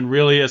 not even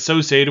really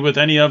associated with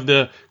any of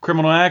the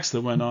criminal acts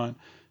that went on.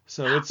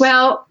 So it's...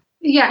 Well,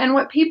 yeah, and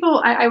what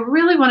people, I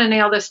really want to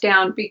nail this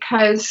down,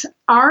 because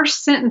our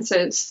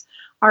sentences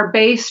are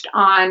based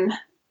on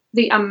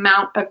the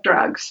amount of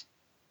drugs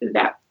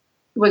that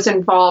was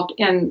involved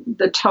in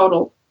the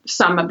total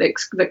sum of the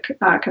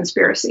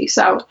conspiracy.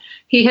 So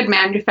he had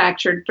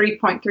manufactured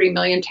 3.3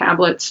 million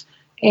tablets,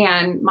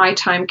 and my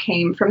time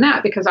came from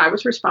that because I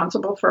was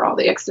responsible for all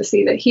the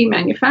ecstasy that he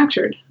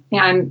manufactured.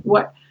 And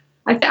what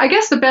I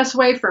guess the best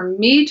way for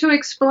me to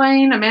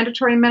explain a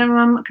mandatory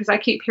minimum, because I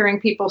keep hearing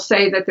people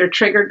say that they're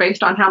triggered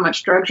based on how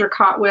much drugs you're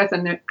caught with,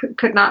 and it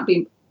could not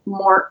be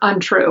more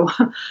untrue,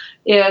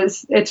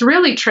 is it's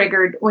really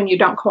triggered when you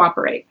don't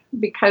cooperate,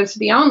 because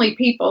the only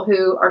people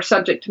who are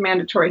subject to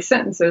mandatory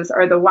sentences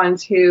are the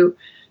ones who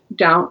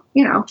don't,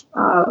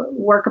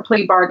 work a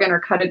plea bargain or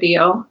cut a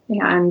deal.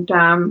 And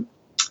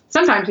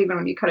sometimes even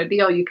when you cut a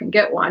deal, you can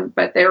get one,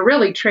 but they're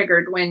really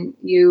triggered when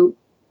you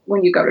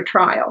go to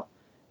trial,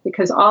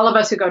 because all of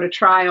us who go to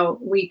trial,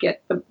 we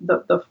get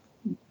the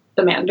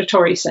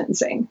mandatory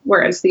sentencing,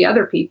 whereas the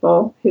other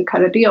people who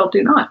cut a deal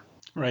do not.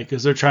 Right,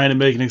 because they're trying to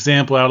make an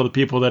example out of the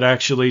people that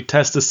actually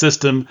test the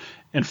system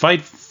and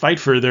fight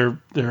for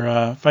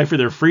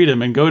their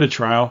freedom and go to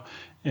trial.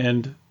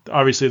 And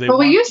obviously,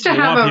 we used to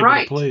have a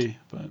right.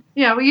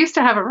 Yeah, we used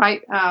to have a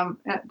right.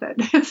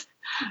 That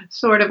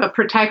sort of a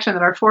protection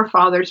that our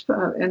forefathers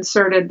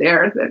inserted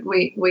there, that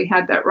we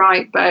had that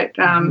right. But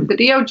the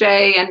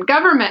DOJ and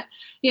government,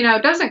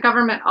 doesn't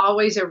government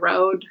always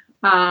erode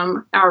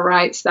our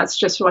rights? That's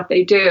just what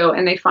they do,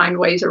 and they find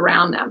ways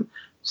around them.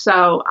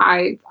 So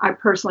I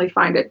personally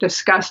find it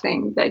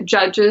disgusting that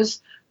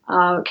judges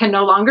can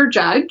no longer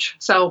judge.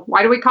 So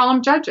why do we call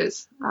them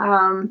judges?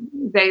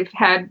 They've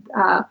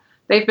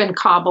been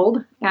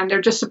cobbled, and they're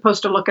just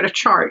supposed to look at a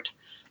chart.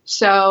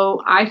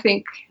 So I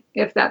think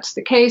if that's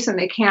the case, and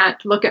they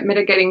can't look at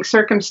mitigating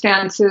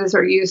circumstances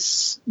or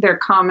use their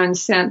common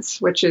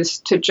sense, which is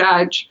to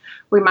judge,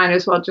 we might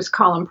as well just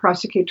call them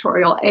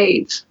prosecutorial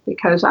aides,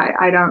 because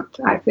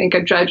I think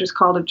a judge is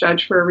called a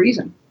judge for a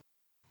reason.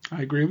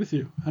 I agree with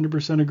you.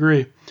 100%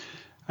 agree.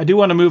 I do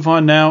want to move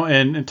on now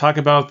and talk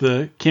about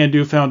the Can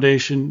Do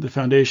Foundation, the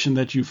foundation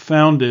that you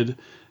founded.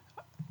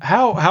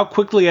 How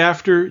quickly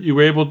after you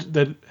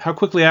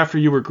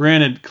were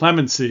granted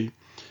clemency,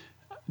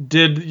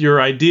 did your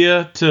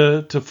idea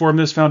to form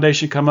this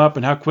foundation come up,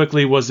 and how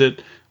quickly was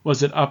it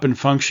up and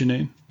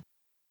functioning?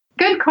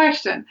 Good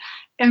question.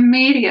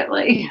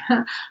 Immediately,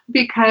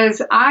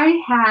 because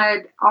I had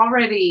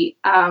already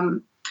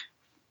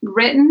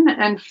written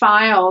and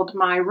filed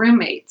my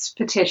roommate's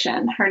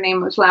petition. Her name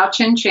was Lao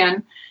Chin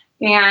Chin,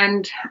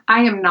 and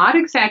I am not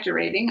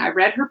exaggerating. I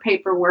read her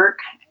paperwork,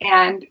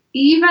 and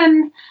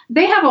even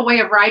they have a way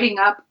of writing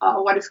up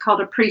what is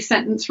called a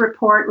pre-sentence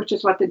report, which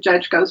is what the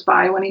judge goes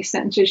by when he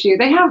sentences you.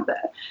 They have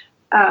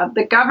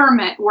the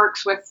government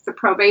works with the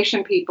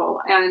probation people,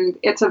 and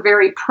it's a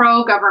very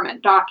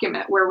pro-government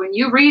document where when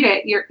you read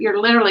it, you're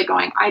literally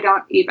going,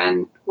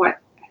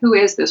 who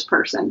is this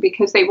person?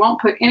 Because they won't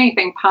put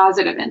anything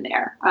positive in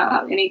there,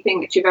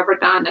 anything that you've ever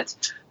done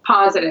that's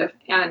positive.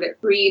 And it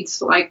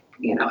reads like,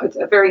 it's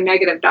a very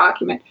negative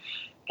document.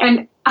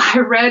 And I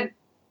read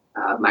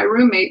my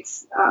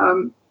roommate's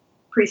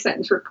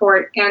pre-sentence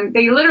report, and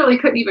they literally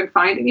couldn't even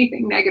find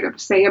anything negative to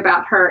say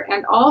about her.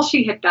 And all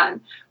she had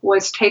done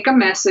was take a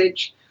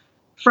message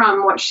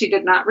from what she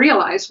did not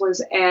realize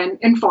was an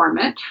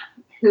informant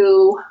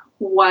who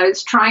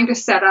was trying to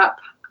set up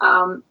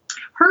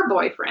her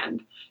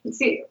boyfriend. And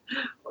see,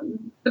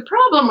 the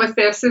problem with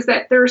this is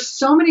that there's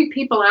so many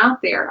people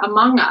out there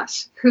among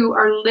us who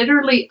are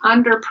literally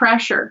under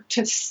pressure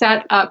to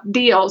set up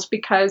deals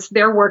because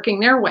they're working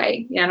their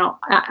way,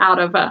 out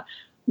of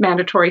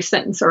mandatory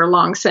sentence or a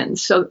long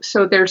sentence.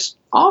 So there's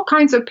all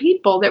kinds of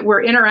people that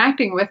we're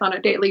interacting with on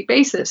a daily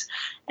basis.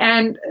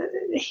 And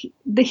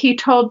he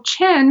told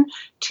Chen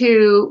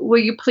will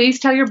you please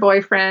tell your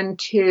boyfriend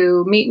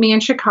to meet me in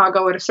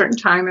Chicago at a certain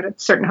time at a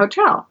certain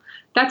hotel.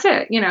 That's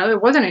it. There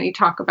wasn't any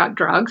talk about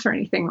drugs or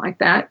anything like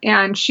that.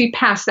 And she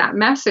passed that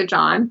message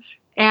on.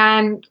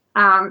 And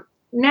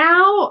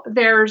now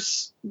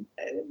there's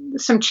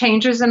some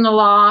changes in the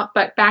law,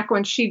 but back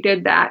when she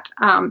did that,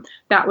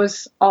 that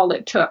was all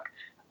it took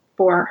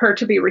for her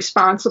to be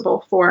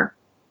responsible for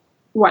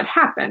what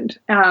happened.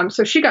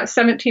 So she got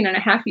 17 and a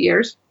half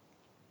years.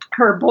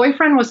 Her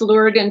boyfriend was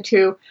lured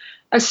into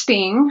a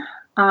sting.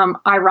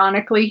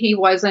 Ironically, he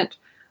wasn't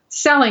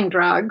selling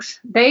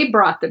drugs. They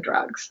brought the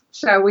drugs.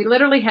 So we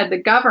literally had the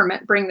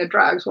government bring the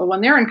drugs. Well,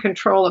 when they're in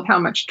control of how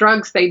much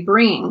drugs they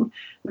bring,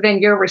 then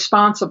you're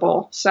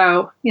responsible.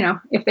 So,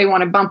 if they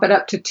want to bump it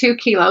up to 2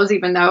 kilos,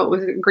 even though it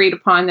was agreed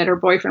upon that her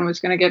boyfriend was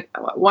going to get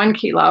 1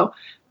 kilo,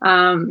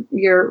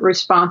 you're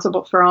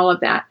responsible for all of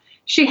that.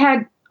 She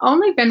had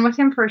only been with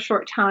him for a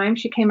short time.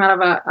 She came out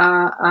of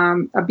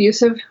a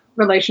abusive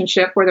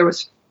relationship where there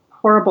was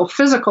horrible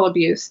physical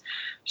abuse.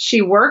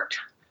 She worked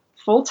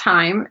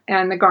full-time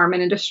in the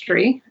garment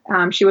industry.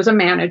 She was a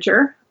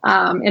manager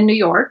in New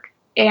York.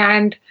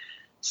 And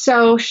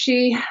so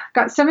she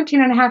got 17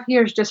 and a half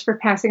years just for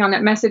passing on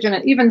that message. And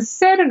it even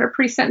said in her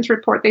pre-sentence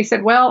report, they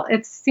said, well,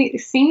 it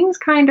seems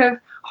kind of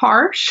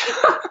harsh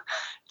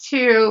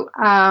to,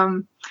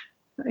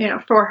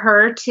 for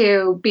her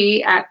to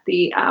be at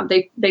the,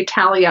 they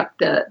tally up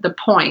the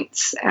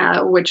points,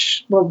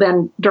 which will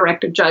then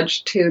direct a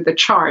judge to the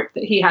chart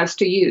that he has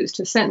to use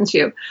to sentence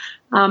you.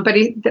 But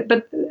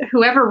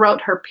whoever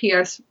wrote her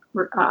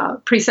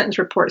pre-sentence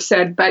report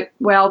said,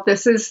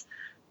 this is,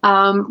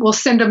 we'll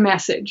send a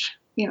message.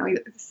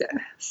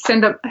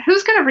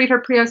 Who's going to read her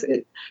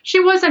pre-sentence? She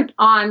wasn't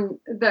on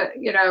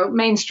the,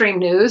 mainstream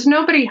news.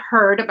 Nobody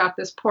heard about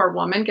this poor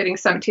woman getting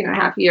 17 and a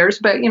half years,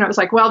 but, it was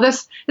like, well,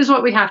 this is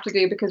what we have to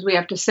do because we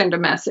have to send a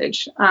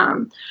message.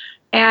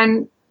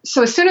 And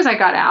so as soon as I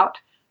got out,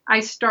 I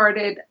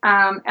started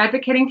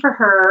advocating for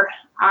her.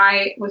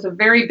 I was a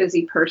very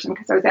busy person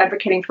because I was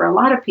advocating for a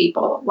lot of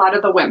people, a lot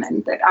of the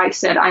women that I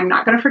said, I'm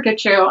not going to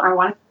forget you. I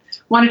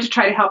wanted to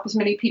try to help as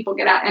many people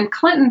get out. And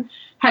Clinton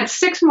had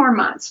 6 more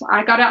months.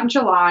 I got out in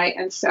July.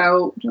 And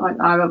so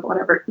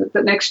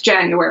the next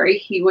January,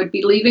 he would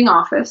be leaving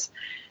office.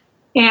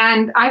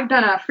 And I've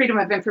done a Freedom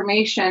of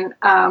Information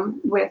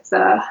with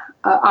the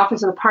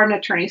Office of the Pardon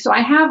Attorney. So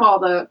I have all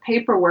the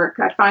paperwork.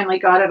 I finally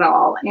got it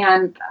all.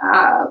 And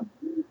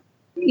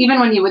even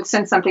when you would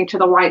send something to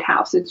the White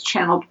House, it's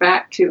channeled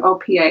back to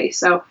OPA.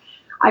 So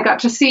I got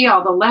to see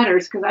all the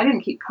letters because I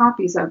didn't keep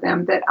copies of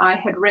them that I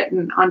had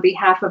written on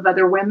behalf of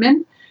other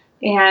women.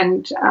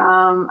 And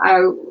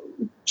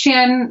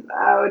Chen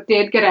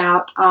did get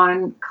out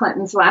on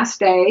Clinton's last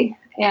day.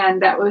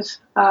 And that was,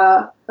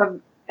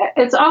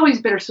 it's always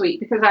bittersweet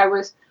because I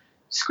was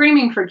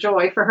screaming for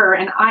joy for her.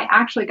 And I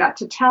actually got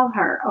to tell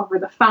her over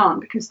the phone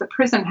because the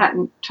prison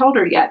hadn't told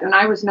her yet. And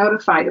I was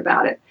notified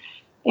about it.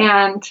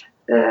 And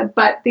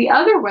but the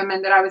other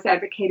women that I was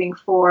advocating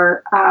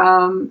for,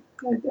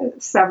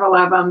 several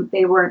of them,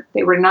 they were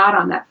not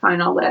on that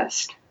final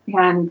list.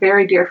 And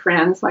very dear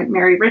friends like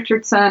Mary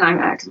Richardson,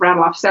 I could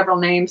rattle off several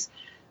names,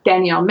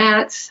 Danielle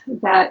Metz,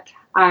 that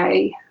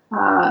I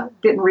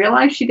didn't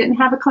realize she didn't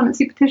have a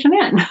clemency petition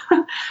in.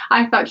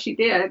 I thought she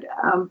did.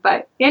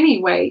 But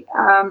anyway,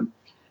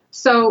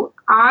 so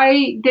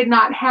I did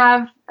not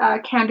have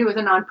Can Do as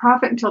a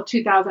nonprofit until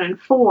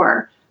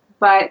 2004.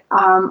 But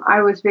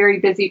I was very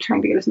busy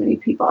trying to get as many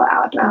people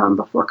out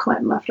before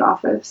Clinton left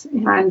office.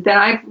 And then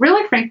I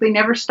really, frankly,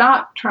 never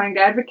stopped trying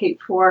to advocate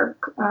for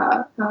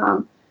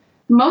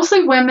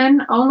mostly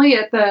women, only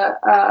at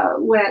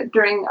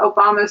during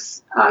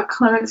Obama's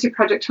Clemency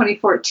Project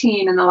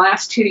 2014. In the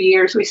last 2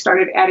 years, we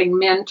started adding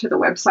men to the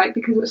website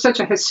because it was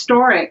such a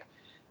historic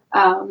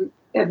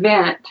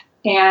event.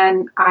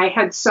 And I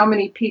had so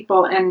many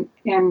people and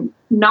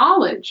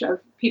knowledge of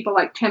people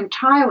like Tim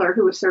Tyler,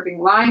 who was serving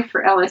life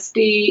for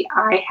LSD.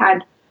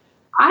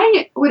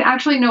 I would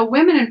actually know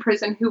women in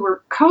prison who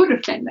were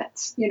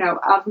co-defendants,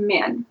 of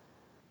men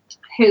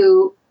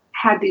who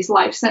had these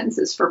life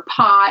sentences for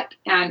pot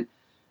and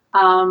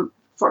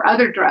for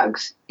other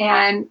drugs.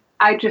 And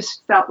I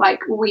just felt like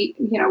we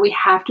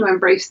have to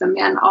embrace the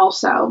men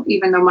also,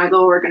 even though my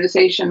little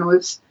organization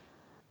was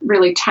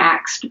really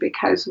taxed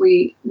because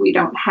we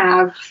don't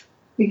have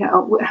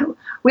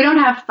we don't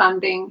have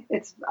funding.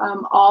 It's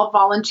all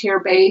volunteer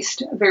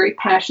based, very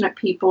passionate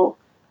people.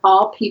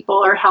 All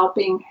people are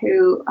helping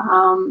who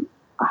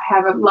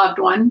have a loved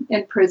one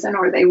in prison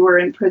or they were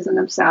in prison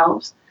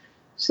themselves.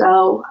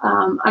 So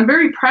I'm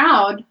very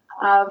proud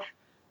of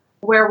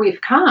where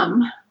we've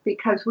come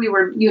because we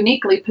were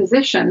uniquely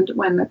positioned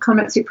when the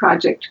Clemency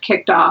Project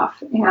kicked off.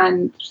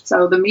 And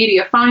so the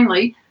media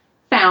finally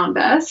found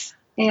us.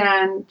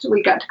 And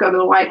we got to go to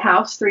the White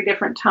House 3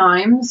 different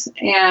times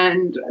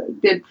and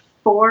did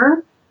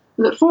 4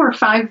 or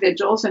 5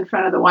 vigils in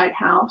front of the White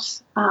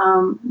House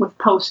with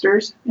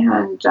posters.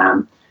 And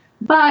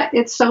But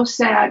it's so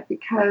sad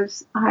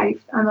because I'm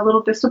a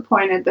little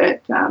disappointed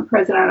that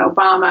President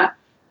Obama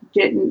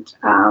didn't,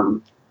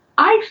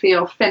 I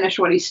feel, finish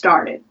what he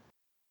started.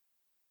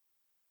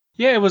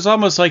 Yeah, it was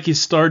almost like he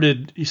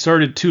started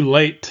too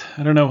late.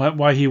 I don't know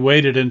why he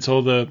waited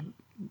until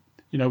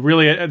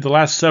really the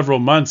last several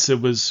months.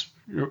 It was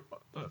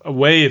a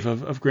wave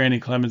of granting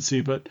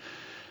clemency, but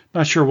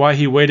not sure why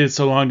he waited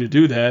so long to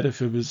do that.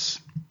 If it was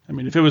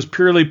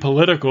purely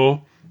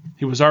political,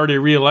 he was already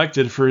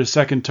reelected for his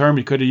second term.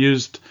 He could have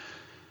used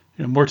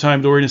more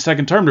time during his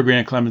second term to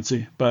grant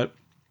clemency. But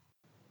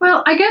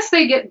well, I guess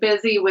they get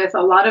busy with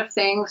a lot of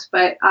things,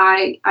 but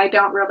I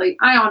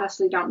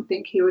honestly don't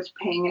think he was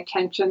paying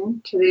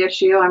attention to the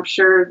issue. I'm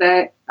sure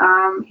that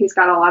he's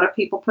got a lot of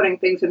people putting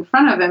things in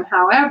front of him.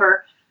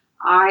 However,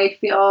 I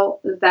feel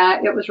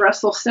that it was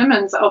Russell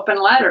Simmons'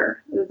 open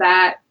letter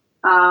that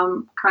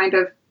kind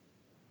of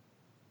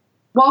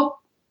woke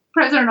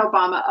President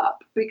Obama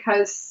up,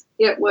 because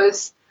it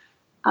was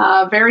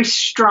a very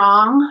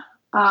strong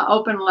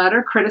open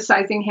letter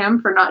criticizing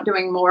him for not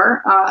doing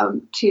more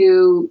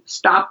to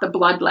stop the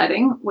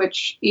bloodletting,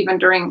 which even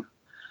during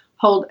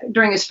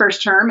his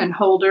first term and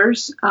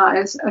Holders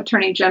as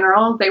Attorney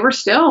General, they were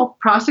still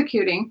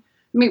prosecuting.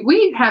 I mean,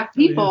 we have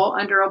people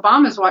under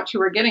Obama's watch who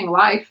were getting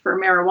life for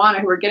marijuana,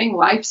 who were getting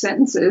life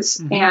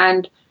sentences,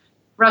 and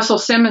Russell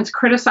Simmons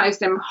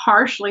criticized him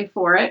harshly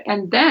for it.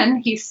 And then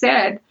he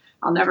said,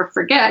 I'll never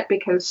forget,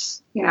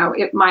 because,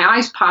 my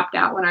eyes popped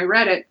out when I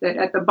read it, that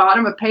at the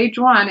bottom of page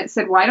 1, it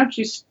said, why don't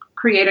you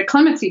create a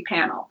clemency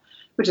panel,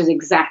 which is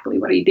exactly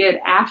what he did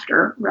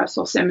after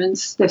Russell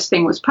Simmons, this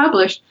thing was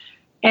published.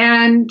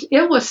 And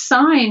it was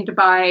signed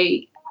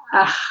by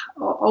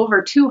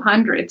over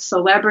 200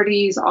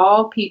 celebrities,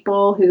 all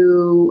people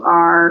who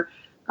are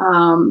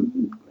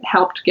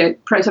helped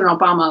get President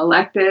Obama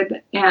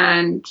elected,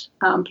 and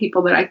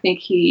people that I think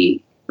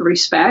he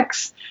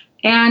respects.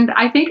 And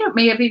I think it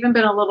may have even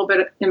been a little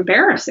bit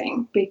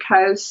embarrassing,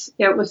 because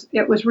it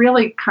was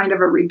really kind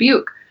of a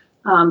rebuke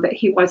that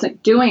he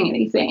wasn't doing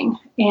anything.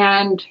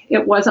 And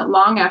it wasn't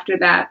long after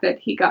that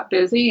he got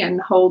busy,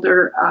 and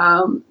Holder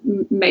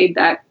made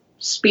that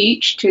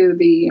speech to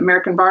the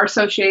American Bar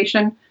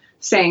Association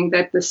saying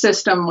that the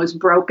system was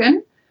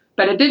broken.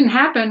 But it didn't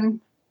happen.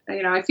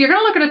 If you're going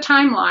to look at a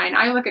timeline,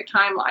 I look at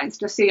timelines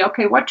to see,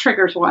 okay, what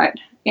triggers what.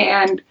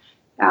 And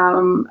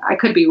I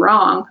could be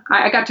wrong.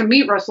 I got to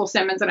meet Russell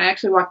Simmons, and I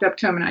actually walked up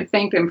to him and I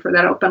thanked him for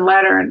that open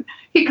letter. And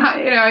he got,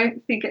 I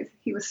think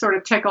he was sort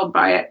of tickled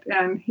by it.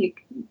 And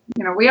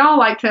we all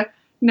like to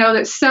know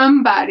that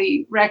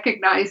somebody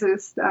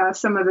recognizes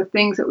some of the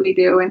things that we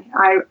do. And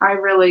I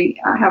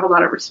really have a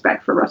lot of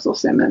respect for Russell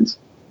Simmons.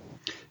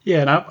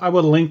 Yeah, and I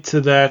will link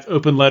to that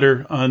open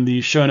letter on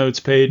the show notes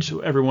page so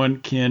everyone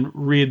can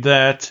read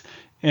that.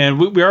 And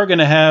we are going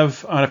to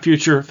have, on a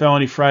future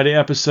Felony Friday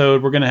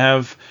episode, we're going to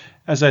have,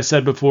 as I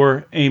said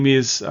before,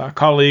 Amy's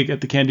colleague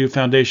at the Can Do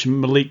Foundation,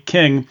 Malik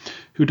King,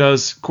 who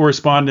does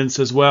correspondence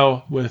as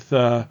well with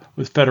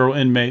federal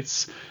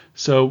inmates.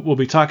 So we'll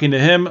be talking to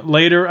him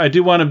later. I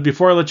do want to,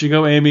 before I let you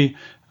go, Amy,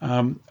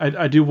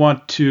 I do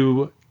want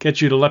to get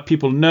you to let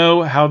people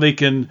know how they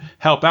can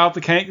help out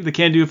the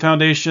Can Do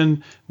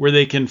Foundation, where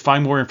they can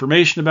find more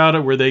information about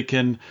it, where they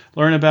can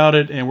learn about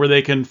it, and where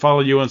they can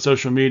follow you on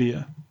social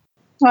media.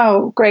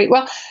 Oh, great.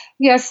 Well,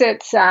 yes,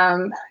 it's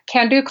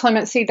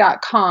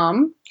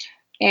candoclemency.com.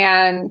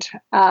 And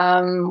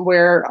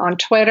we're on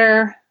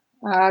Twitter,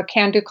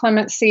 Can Do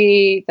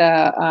Clemency,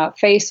 the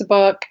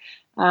Facebook.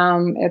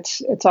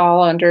 It's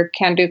all under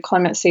Can Do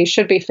Clemency.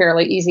 Should be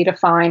fairly easy to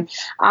find.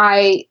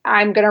 I'm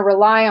going to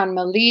rely on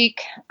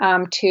Malik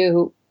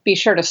to be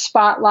sure to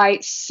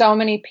spotlight so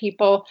many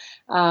people.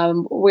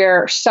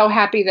 We're so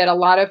happy that a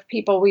lot of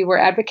people we were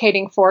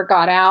advocating for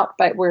got out,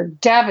 but we're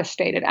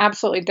devastated,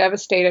 absolutely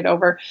devastated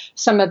over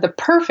some of the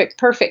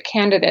perfect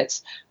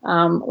candidates,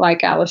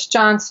 like Alice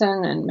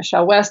Johnson and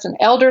Michelle West, and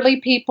elderly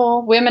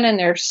people, women in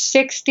their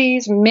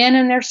 60s, men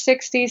in their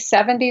 60s,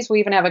 70s. We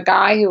even have a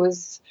guy who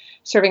was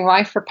serving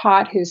life for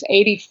pot who's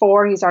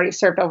 84. He's already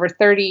served over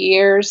 30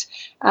 years.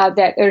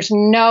 That there's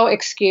no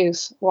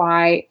excuse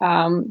why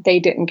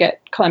they didn't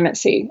get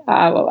clemency.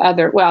 I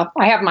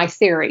have my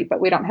theory, but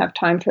we don't have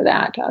time for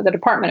that. The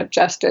Department of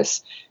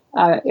Justice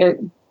it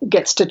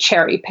gets to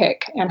cherry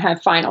pick and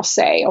have final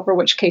say over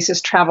which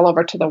cases travel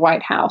over to the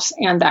White House,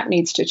 and that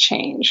needs to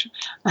change.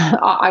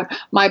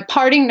 My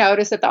parting note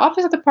is that the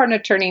Office of the Pardon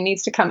Attorney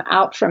needs to come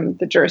out from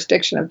the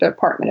jurisdiction of the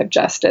Department of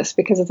Justice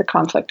because of the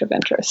conflict of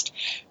interest.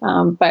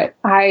 But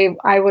I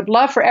would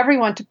love for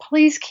everyone to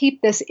please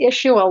keep this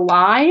issue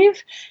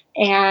alive.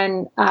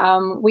 And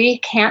we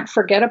can't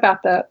forget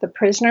about the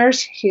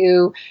prisoners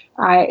who,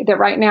 that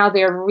right now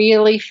they're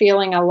really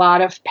feeling a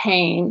lot of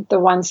pain, the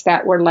ones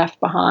that were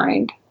left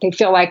behind. They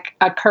feel like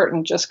a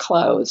curtain just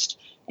closed.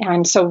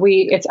 And so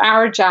it's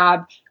our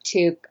job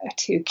to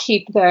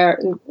keep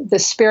the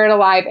spirit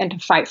alive and to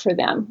fight for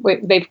them.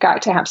 They've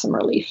got to have some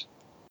relief.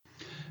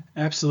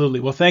 Absolutely.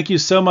 Well, thank you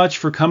so much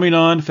for coming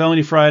on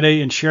Felony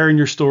Friday and sharing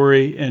your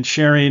story and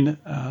sharing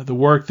the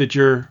work that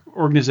your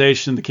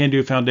organization, the Can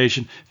Do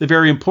Foundation, the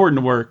very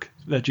important work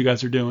that you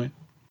guys are doing.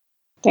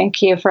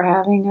 Thank you for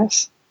having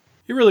us.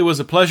 It really was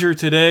a pleasure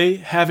today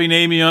having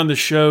Amy on the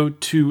show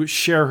to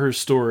share her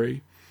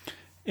story.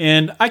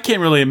 And I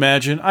can't really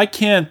imagine. I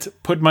can't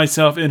put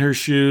myself in her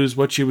shoes,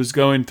 what she was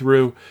going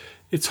through.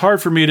 It's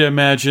hard for me to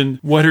imagine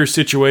what her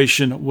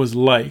situation was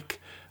like.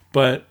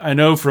 But I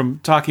know from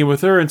talking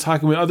with her and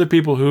talking with other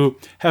people who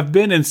have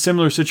been in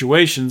similar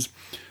situations,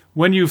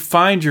 when you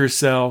find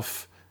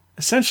yourself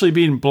essentially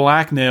being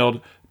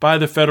blackmailed by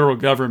the federal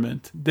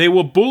government, they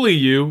will bully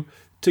you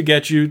to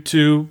get you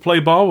to play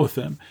ball with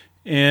them.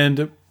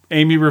 And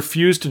Amy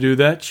refused to do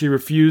that. She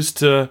refused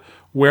to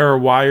wear a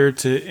wire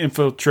to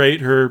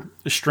infiltrate her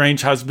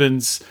estranged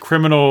husband's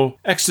criminal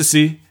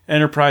ecstasy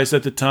enterprise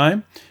at the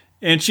time.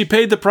 And she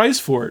paid the price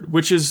for it,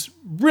 which is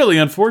really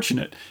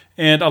unfortunate.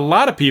 And a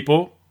lot of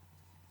people,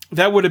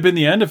 that would have been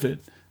the end of it.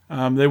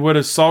 They would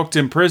have sulked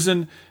in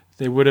prison.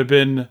 They would have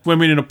been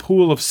swimming in a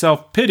pool of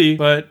self-pity.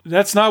 But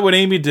that's not what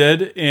Amy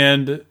did.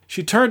 And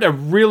she turned a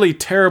really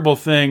terrible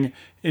thing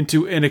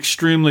into an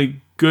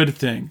extremely good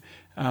thing.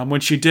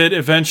 When she did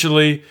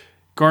eventually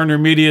garner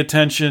media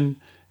attention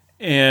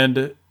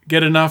and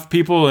get enough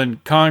people in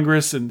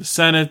Congress and the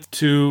Senate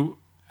to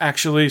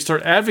actually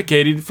start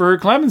advocating for her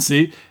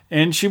clemency,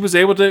 and she was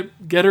able to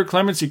get her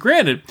clemency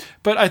granted.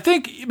 But I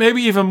think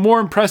maybe even more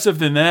impressive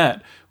than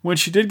that, when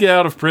she did get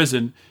out of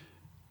prison,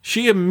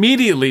 she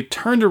immediately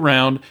turned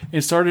around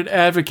and started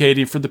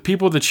advocating for the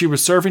people that she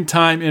was serving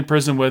time in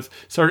prison with,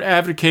 started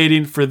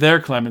advocating for their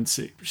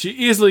clemency. She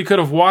easily could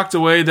have walked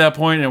away at that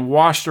point and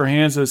washed her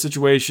hands of the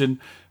situation,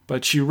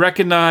 but she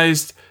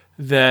recognized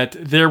that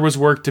there was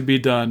work to be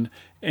done,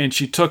 and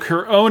she took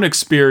her own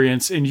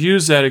experience and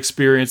used that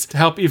experience to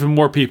help even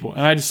more people.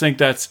 And I just think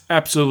that's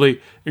absolutely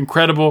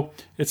incredible.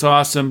 It's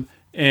awesome,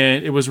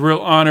 and it was a real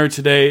honor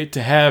today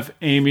to have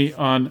Amy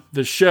on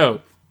the show.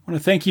 I want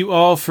to thank you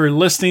all for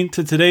listening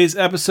to today's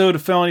episode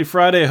of Felony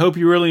Friday. I hope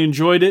you really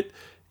enjoyed it.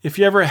 If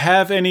you ever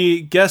have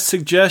any guest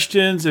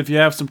suggestions, if you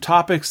have some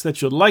topics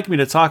that you'd like me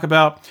to talk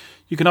about,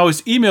 you can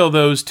always email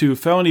those to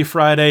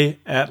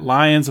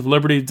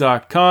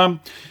felonyfriday@lionsofliberty.com.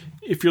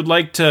 If you'd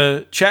like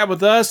to chat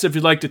with us, if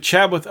you'd like to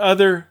chat with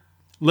other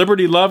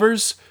liberty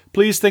lovers,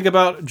 please think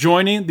about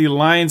joining the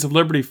Lions of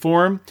Liberty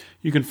Forum.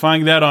 You can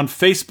find that on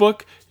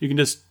Facebook. You can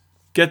just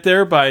get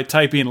there by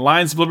typing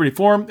Lions of Liberty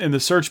Forum in the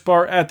search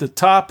bar at the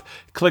top.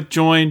 Click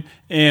join,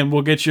 and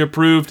we'll get you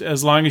approved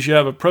as long as you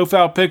have a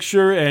profile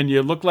picture and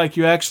you look like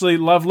you actually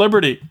love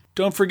liberty.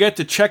 Don't forget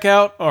to check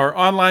out our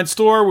online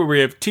store where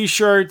we have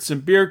t-shirts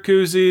and beer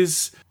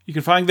koozies. You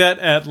can find that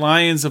at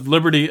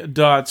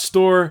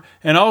lionsofliberty.store.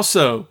 And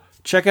also,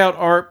 check out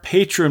our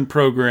Patreon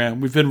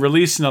program. We've been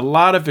releasing a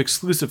lot of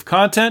exclusive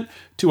content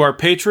to our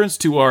patrons,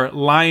 to our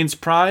Lions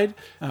Pride.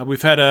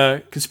 We've had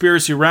a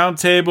Conspiracy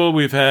Roundtable.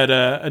 We've had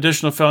an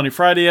additional Felony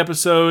Friday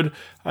episode.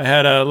 I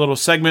had a little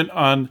segment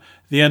on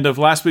the end of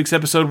last week's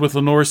episode with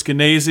Lenore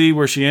Skenazy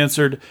where she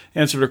answered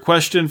a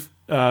question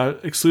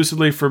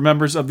exclusively for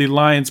members of the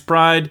Lions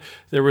Pride.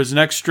 There was an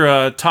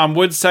extra Tom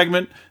Woods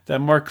segment that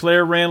Mark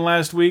Claire ran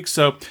last week.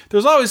 So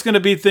there's always going to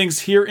be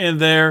things here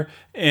and there.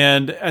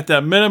 And at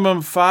the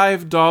minimum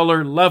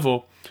 $5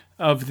 level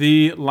of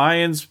the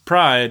Lions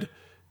Pride,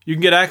 you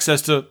can get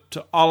access to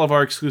all of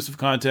our exclusive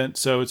content.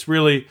 So it's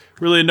really,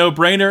 really a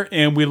no-brainer,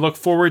 and we look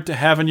forward to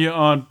having you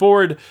on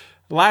board.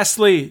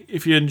 Lastly,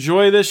 if you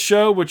enjoy this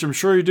show, which I'm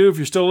sure you do if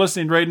you're still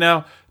listening right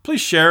now,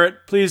 please share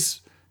it.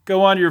 Please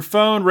go on your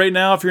phone right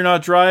now if you're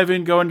not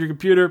driving, go on your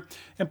computer,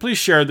 and please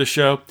share the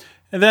show.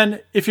 And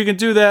then if you can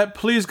do that,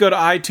 please go to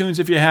iTunes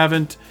if you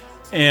haven't,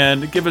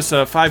 and give us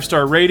a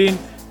 5-star rating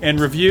and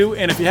review.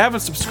 And if you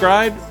haven't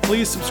subscribed,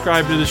 please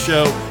subscribe to the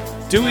show.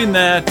 Doing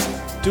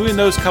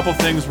those couple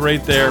things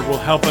right there will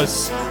help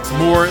us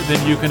more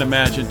than you can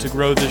imagine to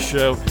grow this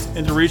show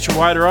and to reach a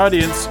wider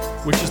audience,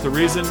 which is the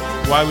reason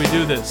why we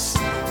do this.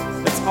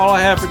 That's all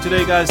I have for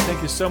today, guys.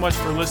 Thank you so much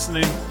for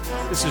listening.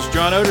 This is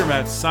John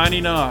Odermatt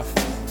signing off.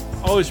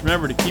 Always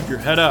remember to keep your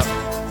head up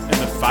and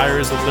the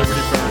fires of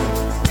liberty burning.